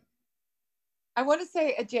them. I want to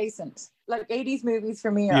say adjacent. Like 80s movies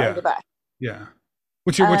for me are the best. Yeah.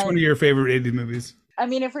 Which one of your favorite 80s movies? I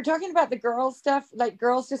mean, if we're talking about the girl stuff, like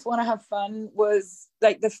Girls Just Want to Have Fun was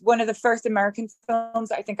like one of the first American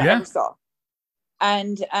films I think I ever saw.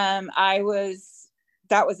 And that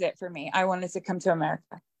was it for me. I wanted to come to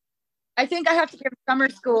America. I think I have to give Summer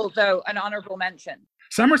School, though, an honorable mention.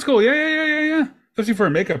 Summer School, yeah. Especially for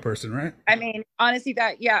a makeup person, right? I mean, honestly,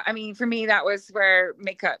 for me, that was where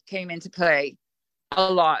makeup came into play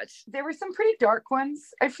a lot. There were some pretty dark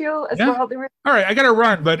ones, I feel, as well. All right, I got to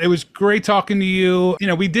run, but it was great talking to you.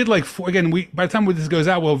 We did like 4, again, by the time this goes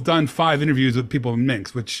out, we'll have done 5 interviews with people in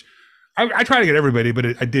Minx, which I try to get everybody, but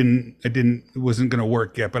it wasn't going to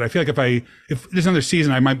work yet. But I feel like if there's another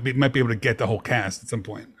season, I might be able to get the whole cast at some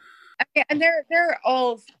point. And they're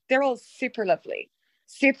all super lovely,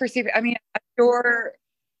 super. I mean, I adore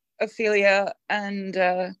Ophelia, and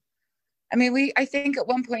I think at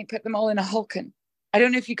one point put them all in a Hulken. I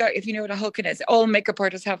don't know if you know what a Hulken is. All makeup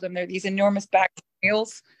artists have them. They're these enormous back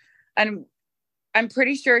nails, and I'm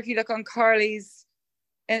pretty sure if you look on Carly's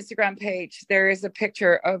Instagram page, there is a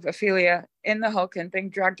picture of Ophelia in the Hulken being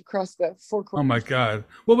dragged across the 4 corners. Oh my God!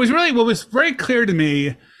 What was very clear to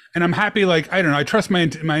me. And I'm happy, like, I don't know, I trust my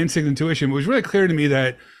instinct intuition. It was really clear to me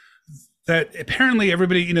that apparently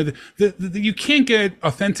everybody, you can't get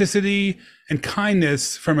authenticity and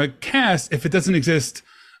kindness from a cast if it doesn't exist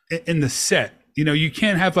in the set. You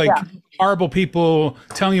can't have horrible people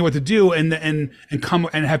telling you what to do and come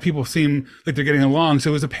and have people seem like they're getting along. So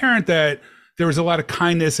it was apparent that there was a lot of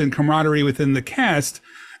kindness and camaraderie within the cast.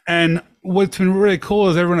 And what's been really cool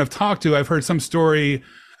is everyone I've talked to, I've heard some story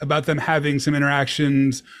about them having some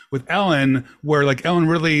interactions with Ellen where like Ellen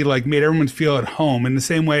really like made everyone feel at home in the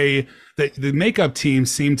same way that the makeup team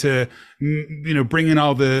seemed to, bring in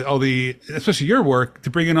all the, especially your work, to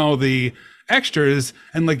bring in all the extras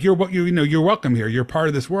and like you're welcome here. You're part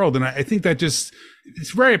of this world. And I think that it's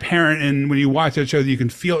very apparent. And when you watch that show, that you can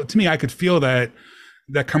feel, to me, I could feel that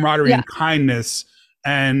camaraderie and kindness.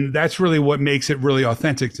 And that's really what makes it really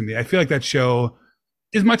authentic to me. I feel like that show,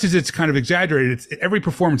 as much as it's kind of exaggerated, every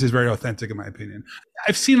performance is very authentic, in my opinion.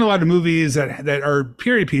 I've seen a lot of movies that are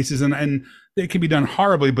period pieces, and they can be done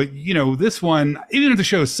horribly. But this one, even if the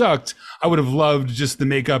show sucked, I would have loved just the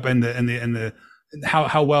makeup and the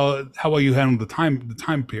how well you handled the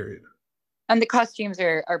time period. And the costumes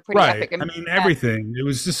are pretty Right. epic. I mean, everything. It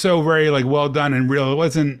was just so very like well done and real. It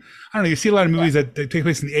wasn't, I don't know, you see a lot of movies that take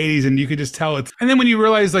place in the 80s and you could just tell it's, and then when you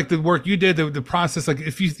realize like the work you did, the process, like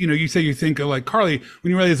if you know, you say you think of like Carly,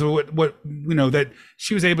 when you realize what, you know, that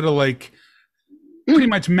she was able to like pretty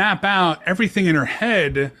much map out everything in her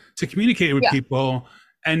head to communicate with people.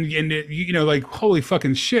 And it, you know, like, holy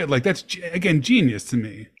fucking shit. Like that's, again, genius to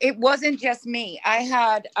me. It wasn't just me. I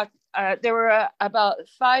had there were about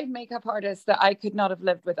 5 makeup artists that I could not have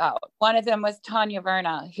lived without. One of them was Tanya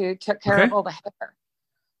Verna, who took care of all the hair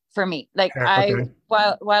for me. Like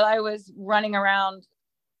while I was running around,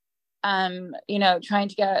 you know, trying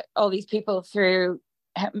to get all these people through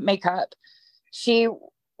makeup, she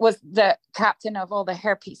was the captain of all the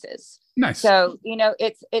hair pieces. Nice. So, you know,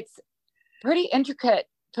 it's pretty intricate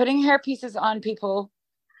putting hair pieces on people,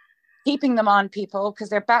 keeping them on people because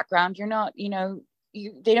their background, you're not, you know,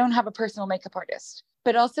 they don't have a personal makeup artist,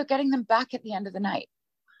 but also getting them back at the end of the night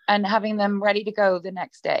and having them ready to go the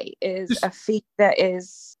next day is a feat that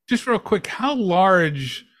is. Just real quick, how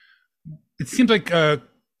large, it seems like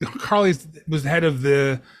Carly was the head of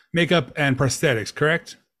the makeup and prosthetics,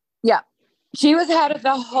 correct? Yeah. She was head of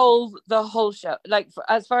the whole show. Like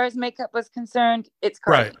as far as makeup was concerned, it's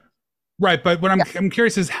Carly. Right, but what I'm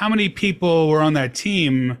curious is how many people were on that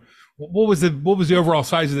team. What was the overall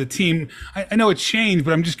size of the team? I know it changed,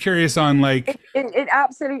 but I'm just curious on like. It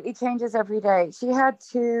absolutely changes every day. She had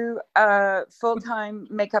 2 full-time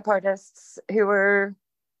makeup artists who were.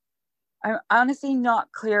 I'm honestly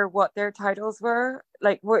not clear what their titles were.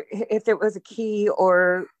 Like, if it was a key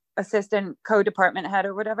or assistant co-department head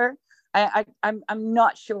or whatever. I'm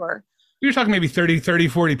not sure. You're talking maybe 30,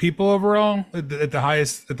 40 people overall at the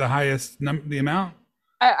highest the amount.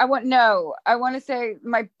 I want to say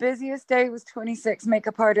my busiest day was 26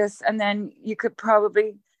 makeup artists, and then you could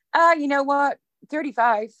probably, you know what,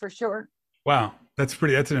 35 for sure. Wow, that's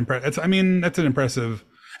an impressive.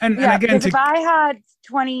 And again, if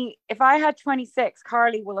I had 26,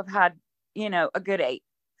 Carly will have had, you know, a good 8.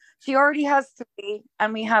 She already has 3,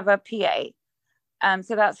 and we have a PA.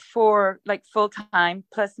 So that's 4 like full time,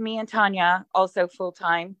 plus me and Tanya also full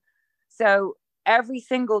time. So every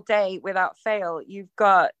single day without fail, you've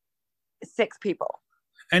got 6 people.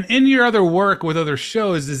 And in your other work with other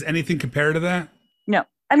shows, is anything compared to that? No,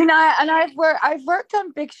 I mean, I've worked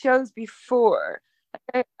on big shows before.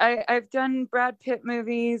 I've done Brad Pitt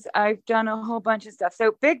movies. I've done a whole bunch of stuff.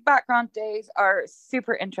 So big background days are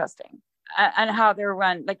super interesting. And how they're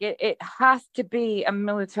run, like it has to be a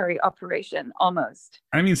military operation almost.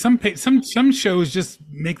 I mean, some shows just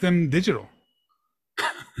make them digital.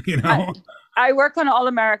 You know, I work on All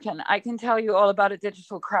American. I can tell you all about a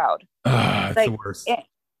digital crowd. It's like, the worst.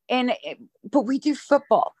 But we do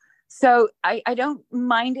football, so I don't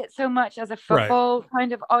mind it so much as a football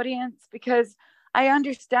kind of audience because I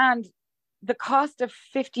understand the cost of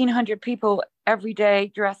 1,500 people every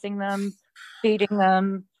day, dressing them, feeding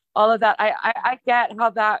them. All of that, I get how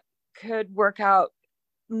that could work out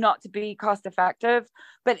not to be cost effective,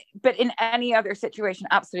 but in any other situation,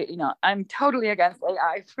 absolutely not. I'm totally against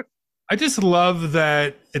AI. I just love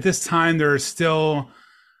that at this time there are still,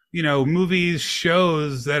 you know, movies,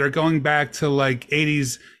 shows that are going back to like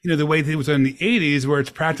 80s, you know, the way it was in the 80s where it's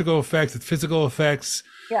practical effects, it's physical effects.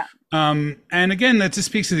 Yeah. And again, that just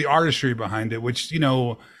speaks to the artistry behind it, which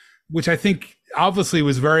I think obviously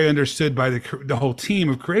was very understood by the whole team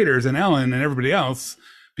of creators and Ellen and everybody else,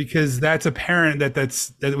 because that's apparent that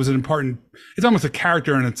it was an important, it's almost a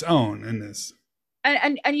character in its own in this.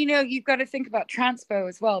 And you know, you've got to think about transpo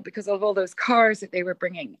as well because of all those cars that they were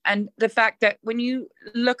bringing. And the fact that when you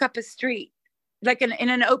look up a street, like in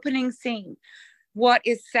an opening scene, what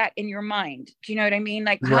is set in your mind? Do you know what I mean?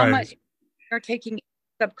 Like how much you're taking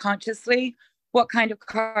subconsciously. What kind of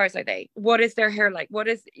cars are they? What is their hair like? What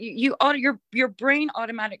is your brain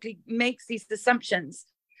automatically makes these assumptions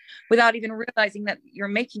without even realizing that you're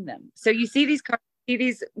making them. So you see these cars, you see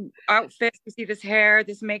these outfits, you see this hair,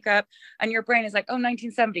 this makeup, and your brain is like, oh,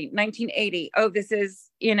 1970, 1980. Oh, this is,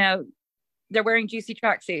 you know, they're wearing juicy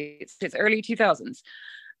tracksuits. It's early 2000s.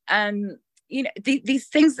 You know, these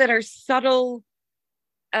things that are subtle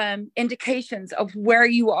indications of where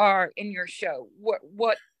you are in your show,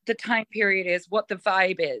 what the time period is, what the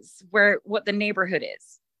vibe is, what the neighborhood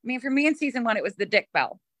is. I mean, for me in season 1, it was the Dick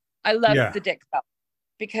Bell. I loved the Dick Bell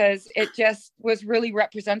because it just was really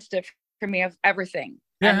representative for me of everything.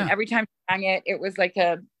 Yeah. And every time I sang it, it was like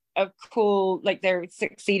a cool, like they're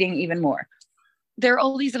succeeding even more. There are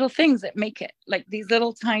all these little things that make it, like these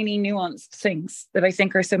little tiny nuanced things that I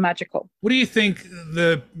think are so magical. What do you think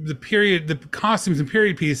the period, the costumes and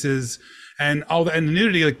period pieces and all the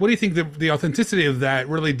nudity. Like, what do you think the authenticity of that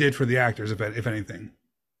really did for the actors, if anything?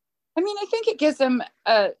 I mean, I think it gives them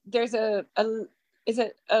there's a is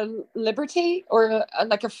it a liberty or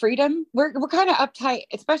like a freedom? We're kind of uptight,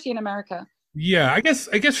 especially in America. Yeah, I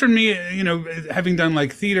guess for me, having done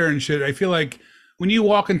like theater and shit, I feel like when you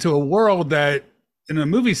walk into a world that in a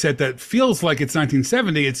movie set that feels like it's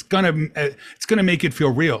 1970, it's gonna make it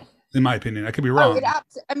feel real, in my opinion. I could be Oh, wrong.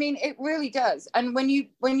 I mean, it really does. And when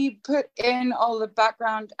you put in all the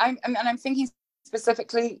background, I'm thinking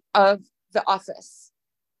specifically of The Office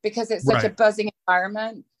because it's such a Right. buzzing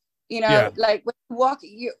environment. Yeah. Like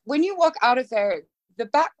when you walk out of there, the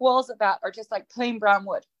back walls of that are just like plain brown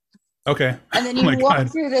wood. Okay. And then Oh you my walk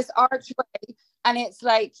God. through this archway and it's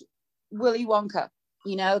like Willy Wonka.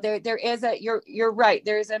 There is you're right.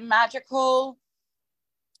 There's a magical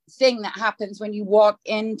thing that happens when you walk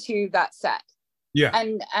into that set. Yeah.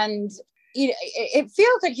 And it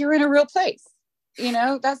feels like you're in a real place.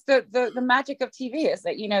 That's the magic of TV is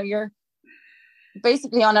that, you're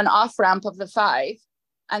basically on an off ramp of the 5.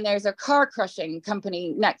 And there's a car crushing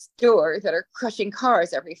company next door that are crushing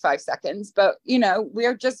cars every 5 seconds. But,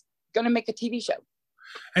 we're just going to make a TV show.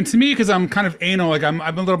 And to me, because I'm kind of anal, like I'm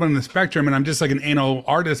a little bit on the spectrum, and I'm just like an anal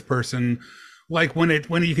artist person. Like when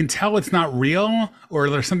you can tell it's not real, or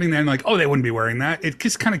there's something there, and like, oh, they wouldn't be wearing that. It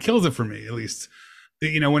just kind of kills it for me, at least.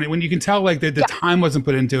 When you can tell like the time wasn't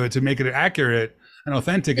put into it to make it accurate and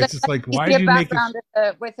authentic, it's just like, why do you make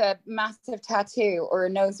it with a massive tattoo or a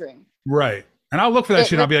nose ring? right? And I'll look for that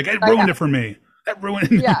shit. I'll be like, it ruined it for me. That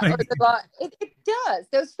ruined it. Yeah, it does.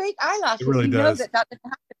 Those fake eyelashes. It really does. That didn't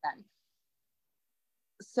happen then.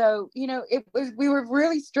 So we were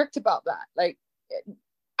really strict about that. Like,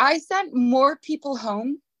 I sent more people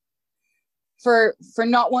home for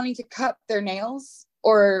not wanting to cut their nails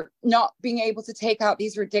or not being able to take out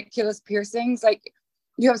these ridiculous piercings. Like,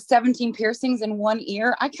 you have 17 piercings in one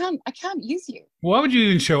ear. I can't use you. Why would you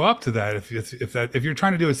even show up to that if you're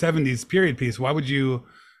trying to do a 70s period piece? Why would you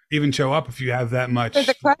even show up if you have that much? There's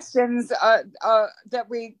the questions that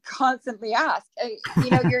we constantly ask.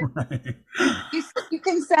 Right. You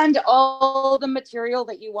can send all the material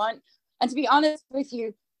that you want, and to be honest with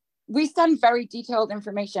you, we send very detailed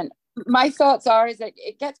information. My thoughts are is that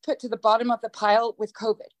it gets put to the bottom of the pile with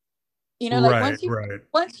COVID.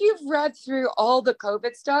 Once you've read through all the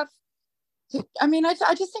COVID stuff, I mean, I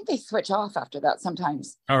just think they switch off after that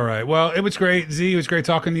sometimes. All right. Well, it was great, Z. It was great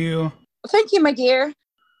talking to you. Thank you, my dear.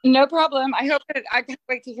 No problem. I can't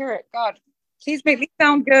wait to hear it. God, please make me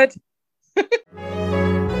sound good.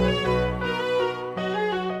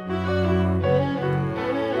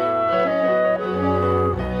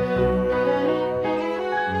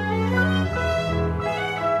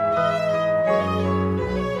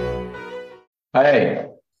 Hey,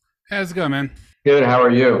 How's it going, man? good. How are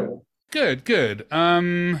you? Good.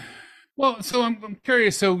 Well, so I'm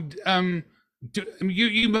curious. So,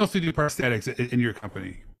 you mostly do prosthetics in your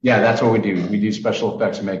company, Yeah, that's what we do. We do special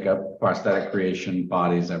effects, makeup, prosthetic creation,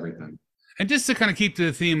 bodies, everything. and just to kind of keep to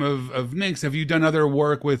the theme of Minx, have you done other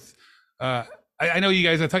work with? I know you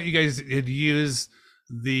guys. I thought you guys had used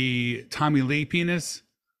the Tommy Lee penis.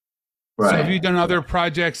 Right. So have you done other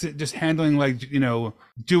projects just handling like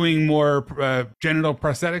doing more genital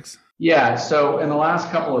prosthetics? Yeah. So in the last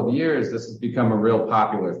couple of years, this has become a real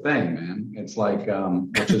popular thing, man. It's like,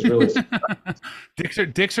 which is really,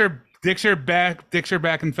 dicks are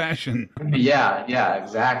back in fashion. yeah,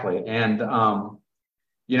 exactly. And,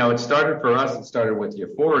 it started for us, it started with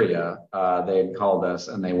Euphoria. They had called us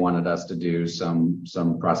and they wanted us to do some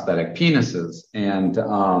prosthetic penises. And,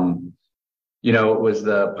 it was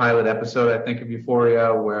the pilot episode, I think, of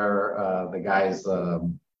Euphoria where the guys,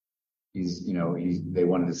 they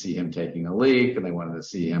wanted to see him taking a leak and they wanted to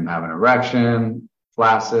see him have an erection,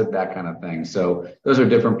 flaccid, that kind of thing. So those are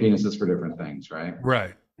different penises for different things, right?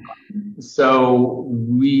 Right. So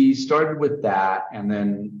we started with that, and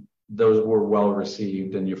then those were well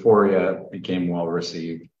received, and Euphoria became well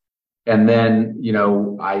received. And then,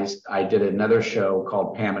 I did another show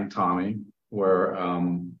called Pam and Tommy, where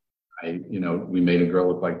we made a girl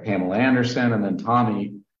look like Pamela Anderson, and then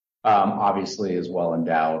Tommy obviously is well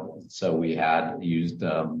endowed. So we had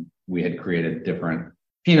created different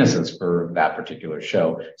penises for that particular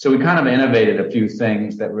show. So we kind of innovated a few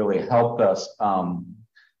things that really helped us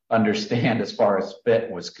understand as far as fit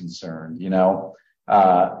was concerned.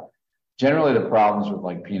 Generally the problems with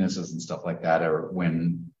like penises and stuff like that are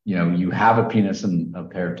when you have a penis and a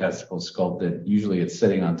pair of testicles sculpted, usually it's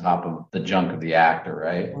sitting on top of the junk of the actor,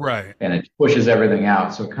 right? Right. And it pushes everything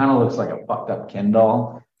out. So it kind of looks like a fucked up Ken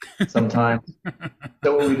doll. sometimes.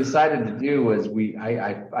 So what we decided to do was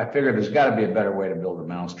I figured there's got to be a better way to build a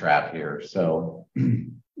mousetrap here. So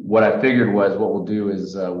what I figured was what we'll do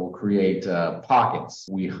is we'll create pockets.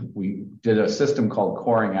 We did a system called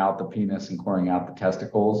coring out the penis and coring out the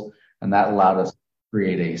testicles, and that allowed us to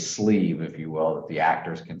create a sleeve, if you will, that the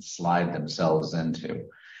actors can slide themselves into.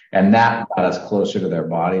 And that got us closer to their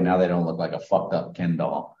body. Now they don't look like a fucked up Ken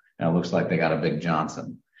doll, and it looks like they got a big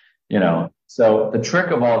Johnson, you know. So the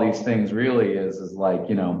trick of all these things really is like,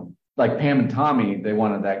 you know, like Pam and Tommy, they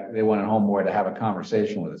wanted Homeboy to have a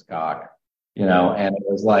conversation with his cock, you know, and it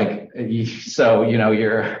was like, so, you know,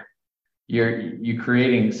 you're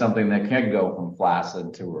creating something that can go from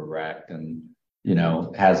flaccid to erect and, you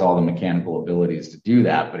know, has all the mechanical abilities to do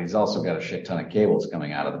that, but he's also got a shit ton of cables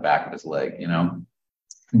coming out of the back of his leg, you know.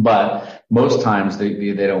 But most times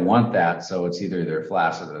they don't want that, so it's either they're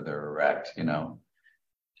flaccid or they're erect, you know.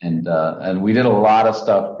 And we did a lot of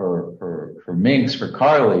stuff for Minx, for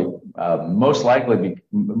Carly,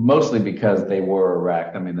 mostly because they were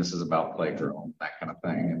erect. I mean, this is about playground, that kind of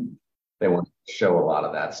thing, and they want to show a lot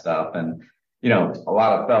of that stuff. And you know, a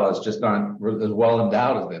lot of fellas just aren't as well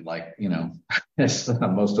endowed as they'd like, you know,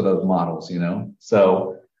 most of those models, you know.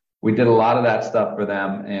 So we did a lot of that stuff for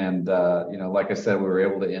them, and you know, like I said, we were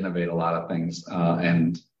able to innovate a lot of things,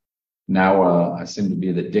 and now I seem to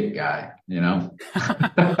be the dick guy, you know.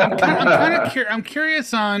 I'm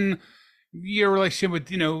curious on your relationship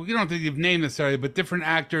with, you know, you don't have to give names necessarily, but different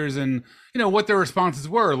actors and, you know, what their responses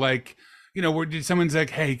were. Like, you know, did someone's like,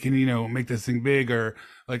 hey, can you know make this thing big, or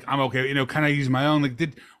like I'm okay, you know, kind of use my own. Like,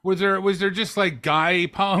 was there just like guy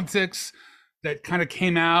politics that kind of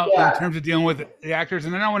came out in terms of dealing with the actors?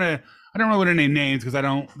 And I don't really want to name names because I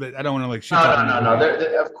don't want to like shit.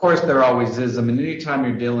 No. Of course, there always is. I mean, anytime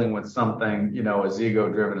you're dealing with something, you know, as ego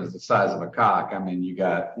driven as the size of a cock, I mean, you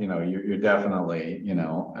got, you know, you're definitely, you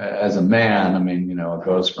know, as a man, I mean, you know, it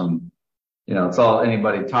goes from, you know, it's all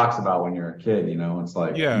anybody talks about when you're a kid, you know, it's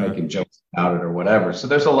like making jokes about it or whatever. So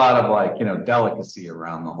there's a lot of like, you know, delicacy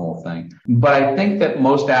around the whole thing. But I think that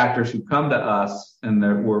most actors who come to us and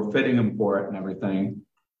we're fitting them for it and everything,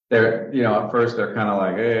 they're, you know, at first they're kind of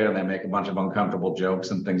like, and they make a bunch of uncomfortable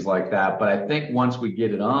jokes and things like that. But I think once we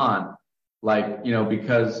get it on, like, you know,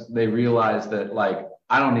 because they realize that, like,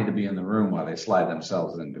 I don't need to be in the room while they slide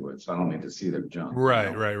themselves into it. So I don't need to see their junk.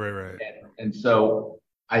 Right, you know? right. And so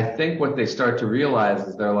I think what they start to realize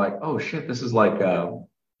is they're like, oh shit, this is like a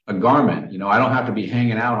garment. You know, I don't have to be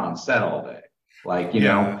hanging out on set all day. Like, you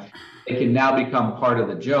know, it can now become part of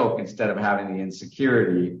the joke instead of having the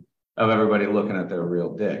insecurity of everybody looking at their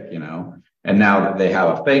real dick, you know. And now that they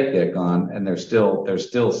have a fake dick on, and there's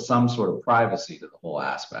still some sort of privacy to the whole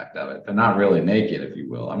aspect of it. They're not really naked, if you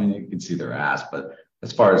will. I mean, you can see their ass, but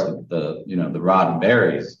as far as the you know, the rod and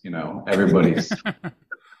berries, you know, everybody's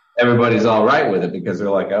all right with it because they're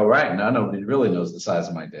like, oh, right, no, nobody really knows the size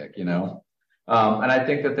of my dick, you know. And I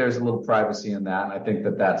think that there's a little privacy in that, and I think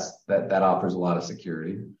that offers a lot of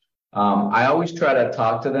security. I always try to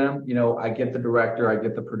talk to them. You know, I get the director, I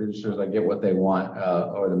get the producers, I get what they want,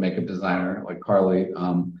 or the makeup designer like Carly.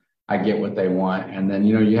 I get what they want. And then,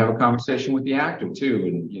 you know, you have a conversation with the actor too.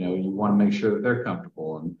 And, you know, you want to make sure that they're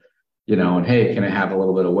comfortable and, you know, and hey, can it have a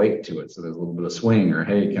little bit of weight to it? So there's a little bit of swing, or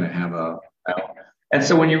hey, can it have and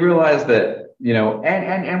so when you realize that, you know,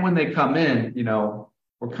 and when they come in, you know,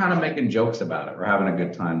 we're kind of making jokes about it. We're having a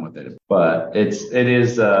good time with it, but it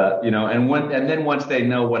is, you know, and then once they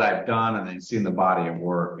know what I've done and they've seen the body of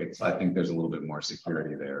work, I think there's a little bit more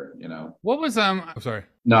security there, you know. What was, I'm sorry.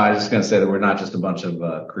 No, I was just going to say that we're not just a bunch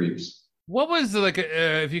of creeps. What was like,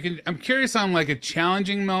 if you can, I'm curious on like a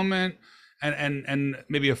challenging moment and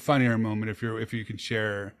maybe a funnier moment if you can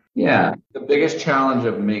share. Yeah. The biggest challenge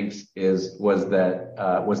of Minx was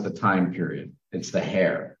the time period. It's the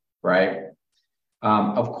hair, right?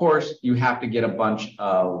 Of course, you have to get a bunch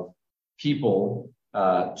of people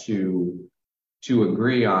to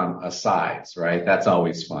agree on a size, right? That's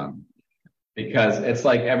always fun because it's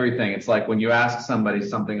like everything. It's like when you ask somebody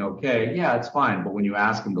something, okay, yeah, it's fine. But when you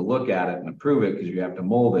ask them to look at it and approve it because you have to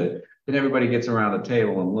mold it, then everybody gets around the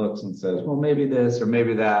table and looks and says, well, maybe this or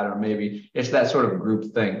maybe that, or maybe it's that sort of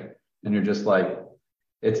group think. And you're just like,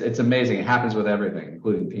 it's amazing. It happens with everything,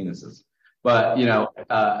 including penises. But, you know,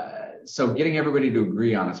 so getting everybody to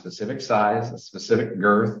agree on a specific size, a specific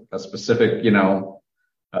girth, a specific, you know,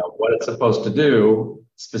 what it's supposed to do,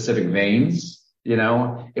 specific veins, you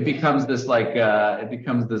know, it becomes this like, it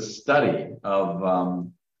becomes this study of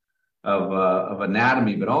of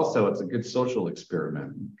anatomy, but also it's a good social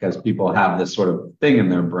experiment because people have this sort of thing in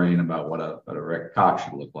their brain about what a erect cock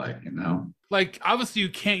should look like, you know? Like, obviously you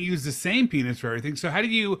can't use the same penis for everything. So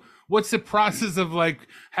what's the process of like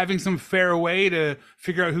having some fair way to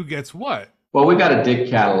figure out who gets what? Well, we got a dick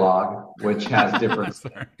catalog, which has different,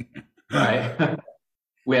 Sorry. right?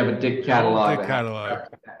 We have a dick catalog. Dick catalog.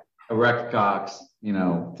 Erect cocks, you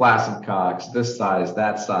know, flaccid cocks, this size,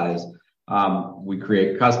 that size. We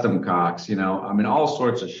create custom cocks, you know, I mean, all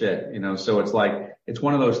sorts of shit, you know. So it's like, it's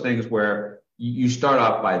one of those things where you start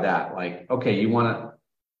off by that, like, okay,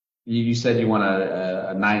 you said you want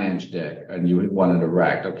a 9-inch dick and you want it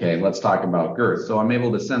erect. Okay, let's talk about girth. So I'm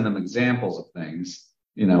able to send them examples of things,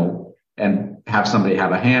 you know, and have somebody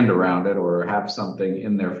have a hand around it or have something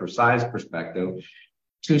in there for size perspective.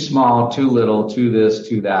 Too small, too little, too this,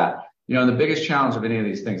 too that. You know, the biggest challenge of any of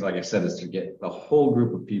these things, like I said, is to get the whole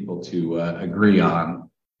group of people to agree on,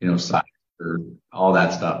 you know, size or all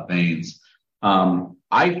that stuff, veins.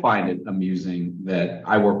 I find it amusing that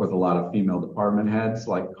I work with a lot of female department heads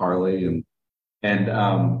like Carly and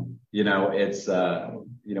you know, it's,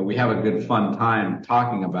 you know, we have a good fun time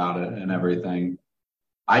talking about it and everything.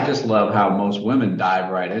 I just love how most women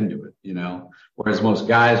dive right into it, you know, whereas most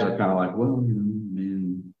guys are kind of like, well, you know,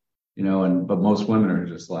 man, you know, but most women are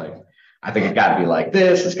just like, I think it got to be like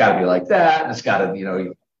this. It's got to be like that. It's got to, you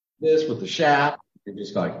know, this with the shaft. You're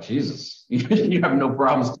just like, Jesus, you have no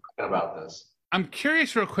problems talking about this. I'm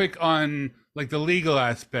curious real quick on like the legal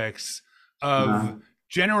aspects of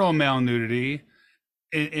general male nudity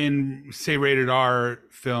in say rated R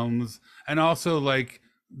films, and also like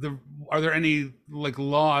are there any like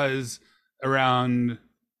laws around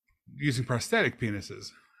using prosthetic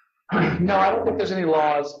penises? No, I don't think there's any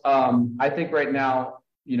laws. I think right now,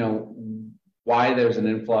 you know, why there's an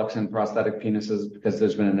influx in prosthetic penises because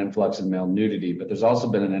there's been an influx in male nudity, but there's also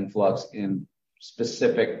been an influx in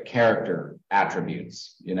specific character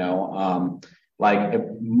attributes, you know,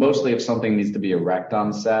 mostly if something needs to be erect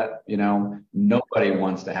on set, you know, nobody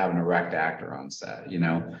wants to have an erect actor on set, you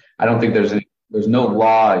know. I don't think there's no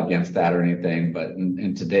law against that or anything, but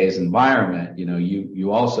in today's environment, you know,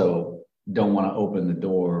 you also don't want to open the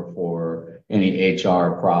door for any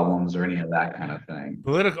HR problems or any of that kind of thing.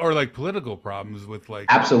 Political problems with like.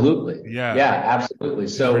 Absolutely. Yeah, absolutely.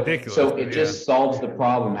 So ridiculous, so it just solves the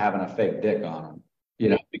problem having a fake dick on them, you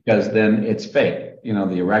know, because then it's fake. You know,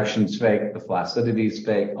 the erection's fake, the flaccidity's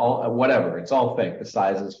fake, whatever. It's all fake. The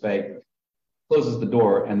size is fake. Closes the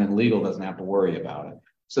door, and then legal doesn't have to worry about it.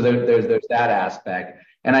 So there's that aspect.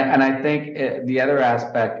 And I think the other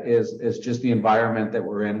aspect is just the environment that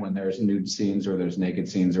we're in when there's nude scenes or there's naked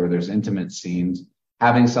scenes or there's intimate scenes.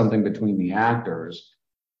 Having something between the actors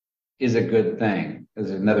is a good thing.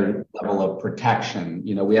 There's another level of protection.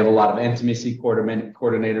 You know, we have a lot of intimacy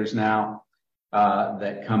coordinators now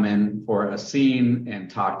that come in for a scene and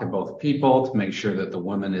talk to both people to make sure that the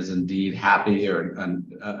woman is indeed happy or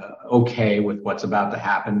okay with what's about to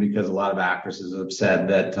happen, because a lot of actresses have said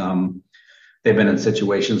that they've been in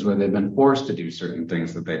situations where they've been forced to do certain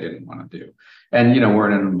things that they didn't want to do. And, you know,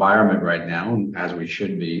 we're in an environment right now, as we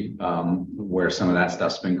should be, where some of that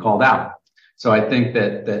stuff's been called out. So I think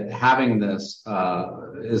that having this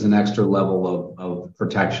is an extra level of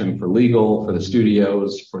protection for legal, for the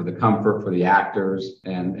studios, for the comfort, for the actors,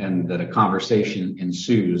 and that a conversation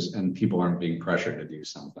ensues and people aren't being pressured to do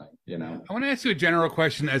something, you know. I want to ask you a general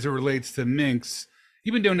question as it relates to minks.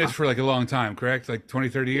 You've been doing this for like a long time, correct? Like 20,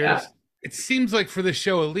 30 years? Yeah. It seems like for the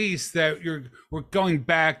show, at least, that we're going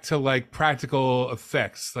back to like practical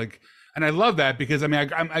effects. Like, and I love that because I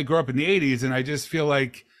mean, I grew up in the 80s and I just feel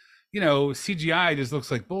like, you know, CGI just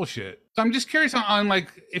looks like bullshit. So I'm just curious on like,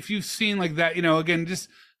 if you've seen like that, you know, again, just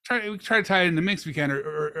try to tie it into minks if we can,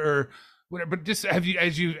 or whatever, but just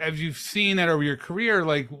as you've seen that over your career,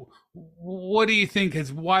 like, what do you think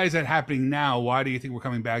why is that happening now? Why do you think we're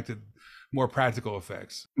coming back to more practical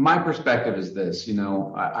effects? My perspective is this, you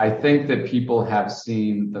know, I think that people have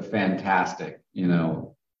seen the fantastic, you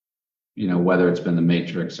know, whether it's been the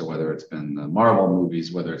Matrix or whether it's been the Marvel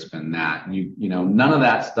movies, whether it's been that, and you know, none of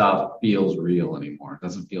that stuff feels real anymore. It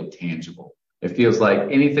doesn't feel tangible. It feels like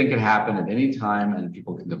anything can happen at any time and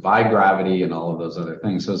people can defy gravity and all of those other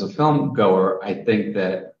things. So as a film goer, I think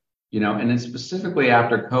that, you know, and then specifically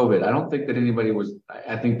after COVID, I don't think that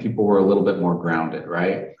I think people were a little bit more grounded,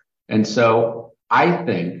 right? And so I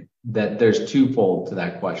think that there's twofold to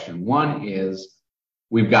that question. One is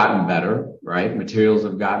we've gotten better, right? Materials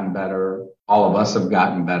have gotten better. All of us have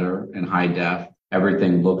gotten better in high def.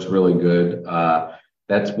 Everything looks really good.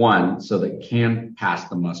 That's one. So that can pass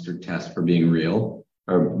the mustard test for being real.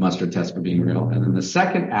 And then the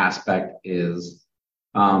second aspect is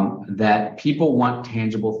that people want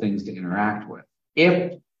tangible things to interact with.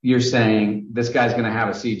 If you're saying this guy's going to have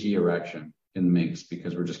a CG erection in minks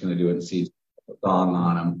because we're just going to do it in CG, thong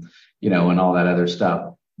on him, and all that other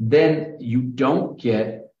stuff, then you don't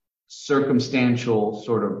get circumstantial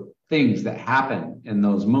sort of things that happen in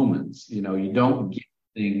those moments. You don't get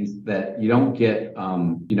things that you don't get,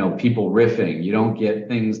 people riffing. You don't get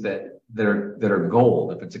things that are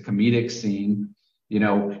gold. If it's a comedic scene,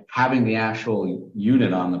 having the actual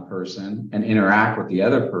unit on the person and interact with the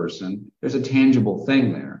other person, there's a tangible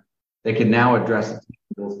thing there. They can now address a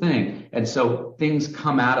tangible thing. And so things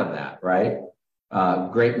come out of that, right?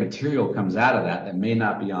 Great material comes out of that may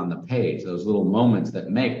not be on the page. Those little moments that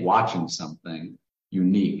make watching something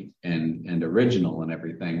unique and original and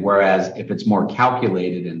everything. Whereas if it's more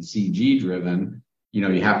calculated and CG driven,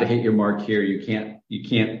 you have to hit your mark here. You can't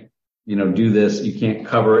do this. You can't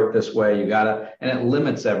cover it this way. And it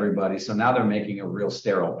limits everybody. So now they're making a real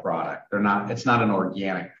sterile product. It's not an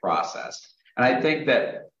organic process. And I think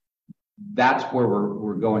that's where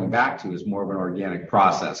we're going back to, is more of an organic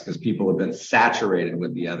process, because people have been saturated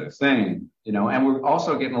with the other thing, and we're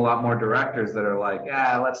also getting a lot more directors that are like,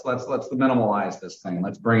 let's minimalize this thing.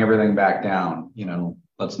 Let's bring everything back down.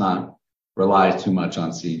 Let's not rely too much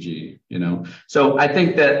on CG, So I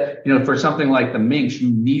think that, for something like the minks,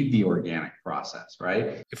 you need the organic process,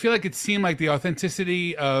 right? I feel like it seemed like the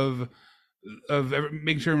authenticity of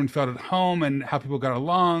making sure everyone felt at home and how people got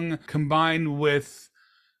along, combined with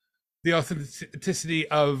the authenticity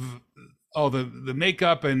of all the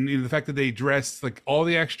makeup and the fact that they dressed like all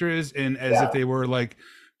the extras and as if they were like,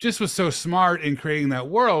 just was so smart in creating that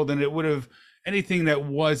world, and it would have, anything that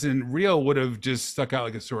wasn't real would have just stuck out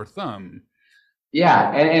like a sore thumb.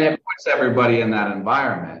 Yeah, and it puts everybody in that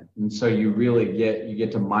environment, and so you really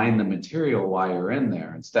get to mine the material while you're in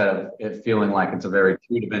there, instead of it feeling like it's a very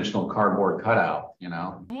two-dimensional cardboard cutout.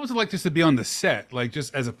 What was it like just to be on the set, like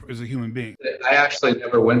just as a human being? I actually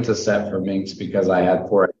never went to set for minks because I had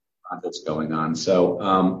 4 projects going on. So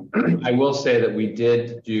I will say that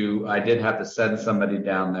I did have to send somebody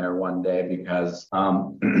down there one day because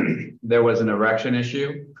there was an erection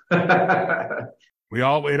issue. It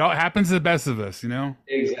all happens to the best of us,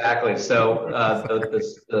 Exactly. So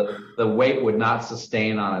the weight would not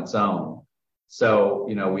sustain on its own. So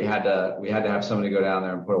we had to have somebody go down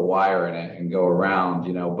there and put a wire in it and go around.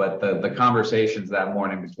 But the conversations that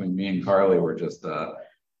morning between me and Carly were just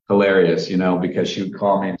hilarious. Because she would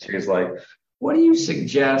call me and she was like, "What do you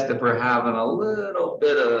suggest if we're having a little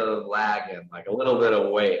bit of lagging, like a little bit of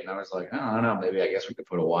weight?" And I was like, "I don't know, maybe I guess we could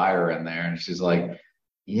put a wire in there." And she's like,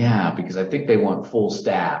 "Yeah, because I think they want full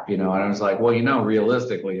staff, And I was like, "Well,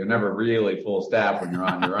 realistically, you're never really full staff when you're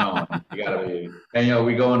on your own. You gotta be." And,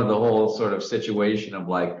 we go into the whole sort of situation of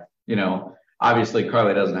like, obviously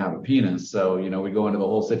Carly doesn't have a penis. So, we go into the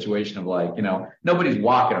whole situation of like, nobody's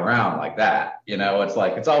walking around like that. It's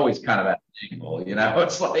like, it's always kind of at an angle,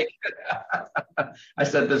 it's like, I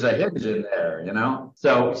said, there's a hinge in there,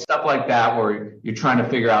 So stuff like that, where you're trying to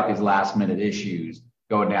figure out these last minute issues,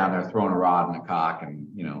 going down there, throwing a rod in the cock and,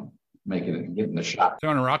 getting the shot.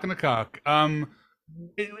 Throwing a rock in the cock.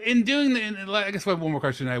 In doing I guess I have one more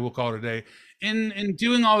question, I will call it a day. In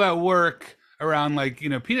doing all that work around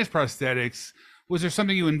penis prosthetics, was there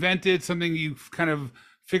something you invented, something you kind of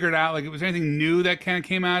figured out? Like, was there anything new that kind of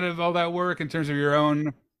came out of all that work in terms of your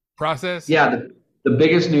own process? Yeah. The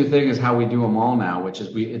biggest new thing is how we do them all now, which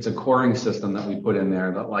is it's a coring system that we put in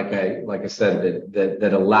there that, like I said,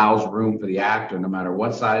 that allows room for the actor, no matter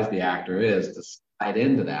what size the actor is, to slide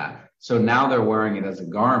into that. So now they're wearing it as a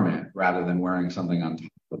garment rather than wearing something on top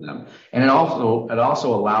of them. And it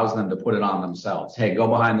also allows them to put it on themselves. Hey, go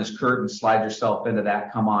behind this curtain, slide yourself into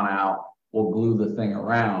that, come on out. We'll glue the thing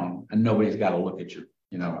around, and nobody's got to look at your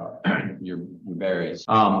berries.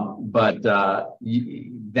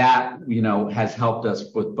 That has helped us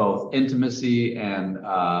with both intimacy and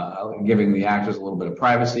giving the actors a little bit of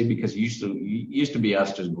privacy, because it used to be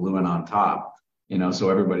us just gluing on top, so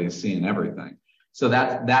everybody's seeing everything. So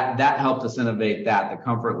that helped us innovate the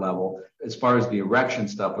comfort level. As far as the erection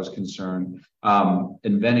stuff was concerned,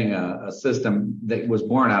 inventing a system that was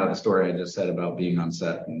born out of the story I just said about being on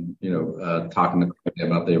set and, talking to Claudia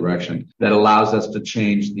about the erection, that allows us to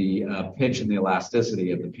change the pitch and the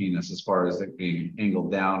elasticity of the penis as far as it being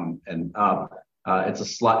angled down and up. It's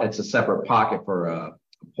a separate pocket for a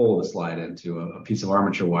pole to slide into, a piece of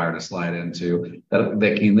armature wire to slide into,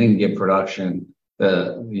 that can then give production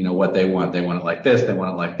what they want. They want it like this. They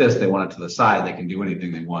want it like this. They want it to the side. They can do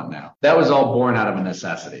anything they want now. That was all born out of a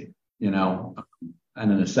necessity, and a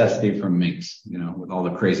necessity from minks, with all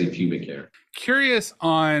the crazy pubic hair. Curious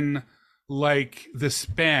on the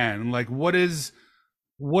span, what is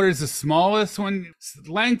what is the smallest one?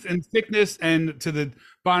 Length and thickness, and to the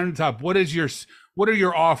bottom and top. What are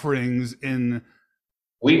your offerings in?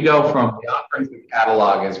 We go from the offerings we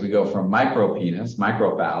catalog is we go from micro penis,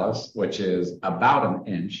 microphallus, which is about an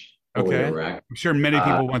inch. Okay. Erect. I'm sure many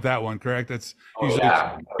people want that one, correct? That's usually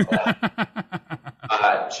to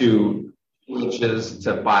 2 inches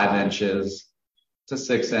to 5 inches to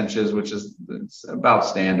 6 inches, which is it's about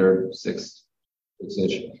standard,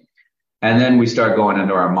 6-inch. And then we start going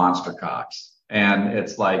into our monster cocks. And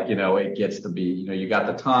it's like, it gets to be, you got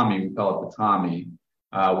the Tommy, we call it the Tommy,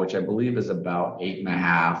 which I believe is about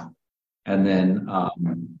 8.5. And then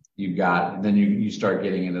you start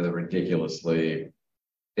getting into the ridiculously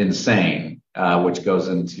insane, which goes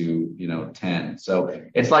into 10. So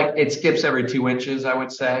it's like it skips every 2 inches, I would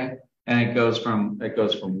say, and it goes from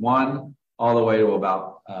 1 all the way to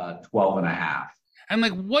about 12.5. And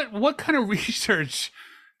like what kind of research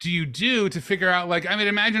do you do to figure out, like, I mean,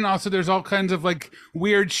 imagine also there's all kinds of like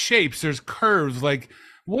weird shapes, there's curves, like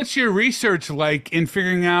what's your research like in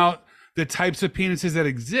figuring out the types of penises that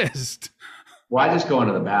exist? Well, I just go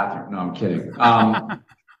into the bathroom. No, I'm kidding.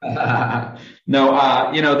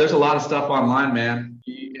 No, there's a lot of stuff online, man.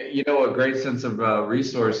 A great sense of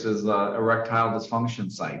resource is erectile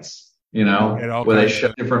dysfunction sites, where they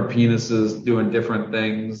show different penises doing different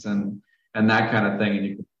things and that kind of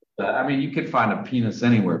thing. And you could find a penis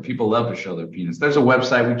anywhere. People love to show their penis. There's a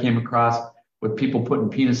website we came across with people putting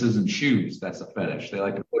penises in shoes. That's a fetish. They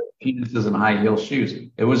like to put penises in high heel shoes.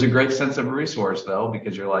 It was a great sense of resource though,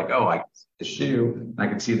 because you're like, oh, I can see the shoe and I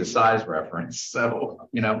can see the size reference. So,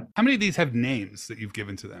 How many of these have names that you've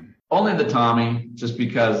given to them? Only the Tommy, just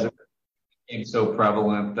because it became so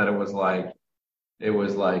prevalent that it was like,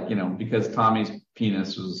 because Tommy's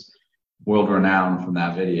penis was world renowned from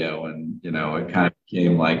that video. And, it kind of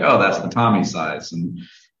became like, oh, that's the Tommy size. And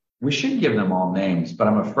we should give them all names, but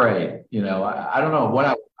I'm afraid, I don't know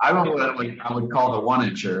what I would call the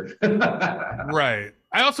 1-incher. Right.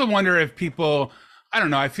 I also wonder if people, I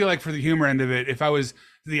don't know, I feel like for the humor end of it, if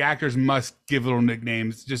the actors must give little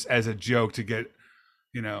nicknames just as a joke to get,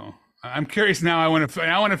 I'm curious now. I want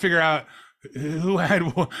to figure out who had,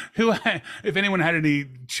 if anyone had any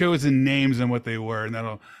chosen names and what they were, and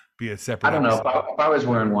that'll be a separate. I don't know. If I was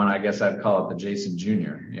wearing one, I guess I'd call it the Jason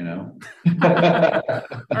Jr.,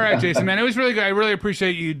 All right, Jason, man, it was really good. I really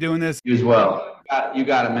appreciate you doing this. You as well. You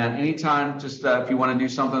got it, man. Anytime, just if you want to do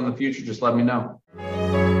something in the future, just let me know.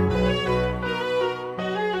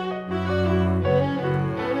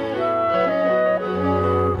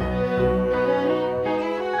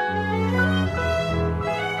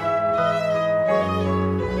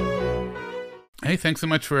 Hey, thanks so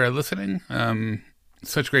much for listening.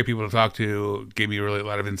 Such great people to talk to. Gave me really a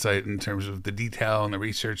lot of insight in terms of the detail and the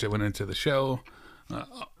research that went into the show.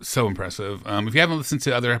 So impressive. If you haven't listened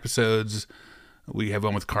to other episodes, we have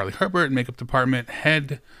one with Carly Herbert, makeup department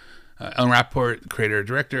head, Ellen Rappaport, creator,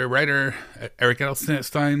 director, writer, Eric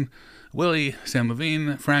Edelstein, Willie, Sam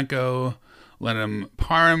Levine, Franco, Lenham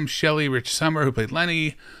Parham, Shelley, Rich Summer, who played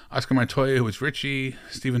Lenny, Oscar Montoya, who was Richie,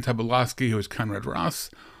 Stephen Tobolowsky, who was Conrad Ross,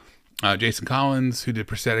 Jason Collins, who did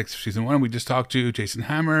Prosthetics season 1, we just talked to, Jason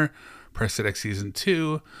Hammer, Prosthetics season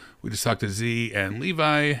 2, we just talked to Z and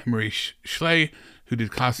Levi, Marie Schley, who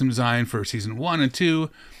did costume design for season 1 and 2.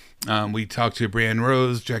 We talked to Brianne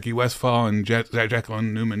Rose, Jackie Westfall, and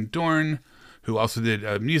Jacqueline Newman-Dorn, who also did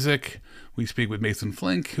music. We speak with Mason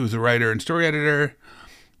Flink, who's a writer and story editor.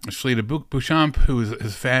 Shalita Bouchamp, who is a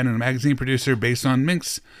fan and a magazine producer based on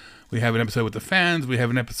Minx. We have an episode with the fans. We have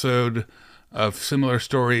an episode of similar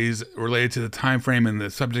stories related to the time frame and the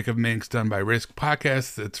subject of Minx done by Risk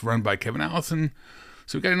Podcast. That's run by Kevin Allison.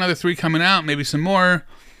 So we got another 3 coming out, maybe some more.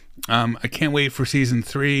 I can't wait for season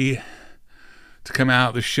 3 to come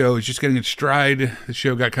out. The show is just getting its stride. The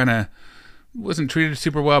show wasn't treated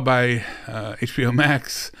super well by HBO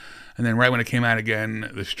Max. And then right when it came out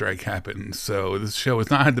again, the strike happened. So this show has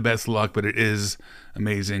not had the best luck, but it is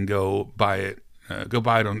amazing. Go buy it. Go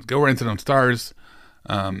rent it on Stars.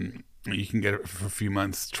 You can get it for a few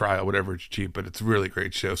months trial, whatever. It's cheap, but it's a really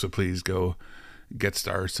great show. So please go get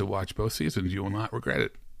Stars to watch both seasons. You will not regret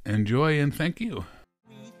it. Enjoy and thank you.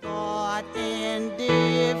 We thought in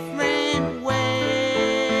different ways.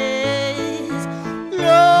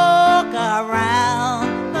 Look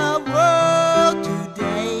around the world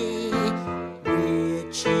today.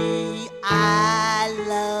 Richie,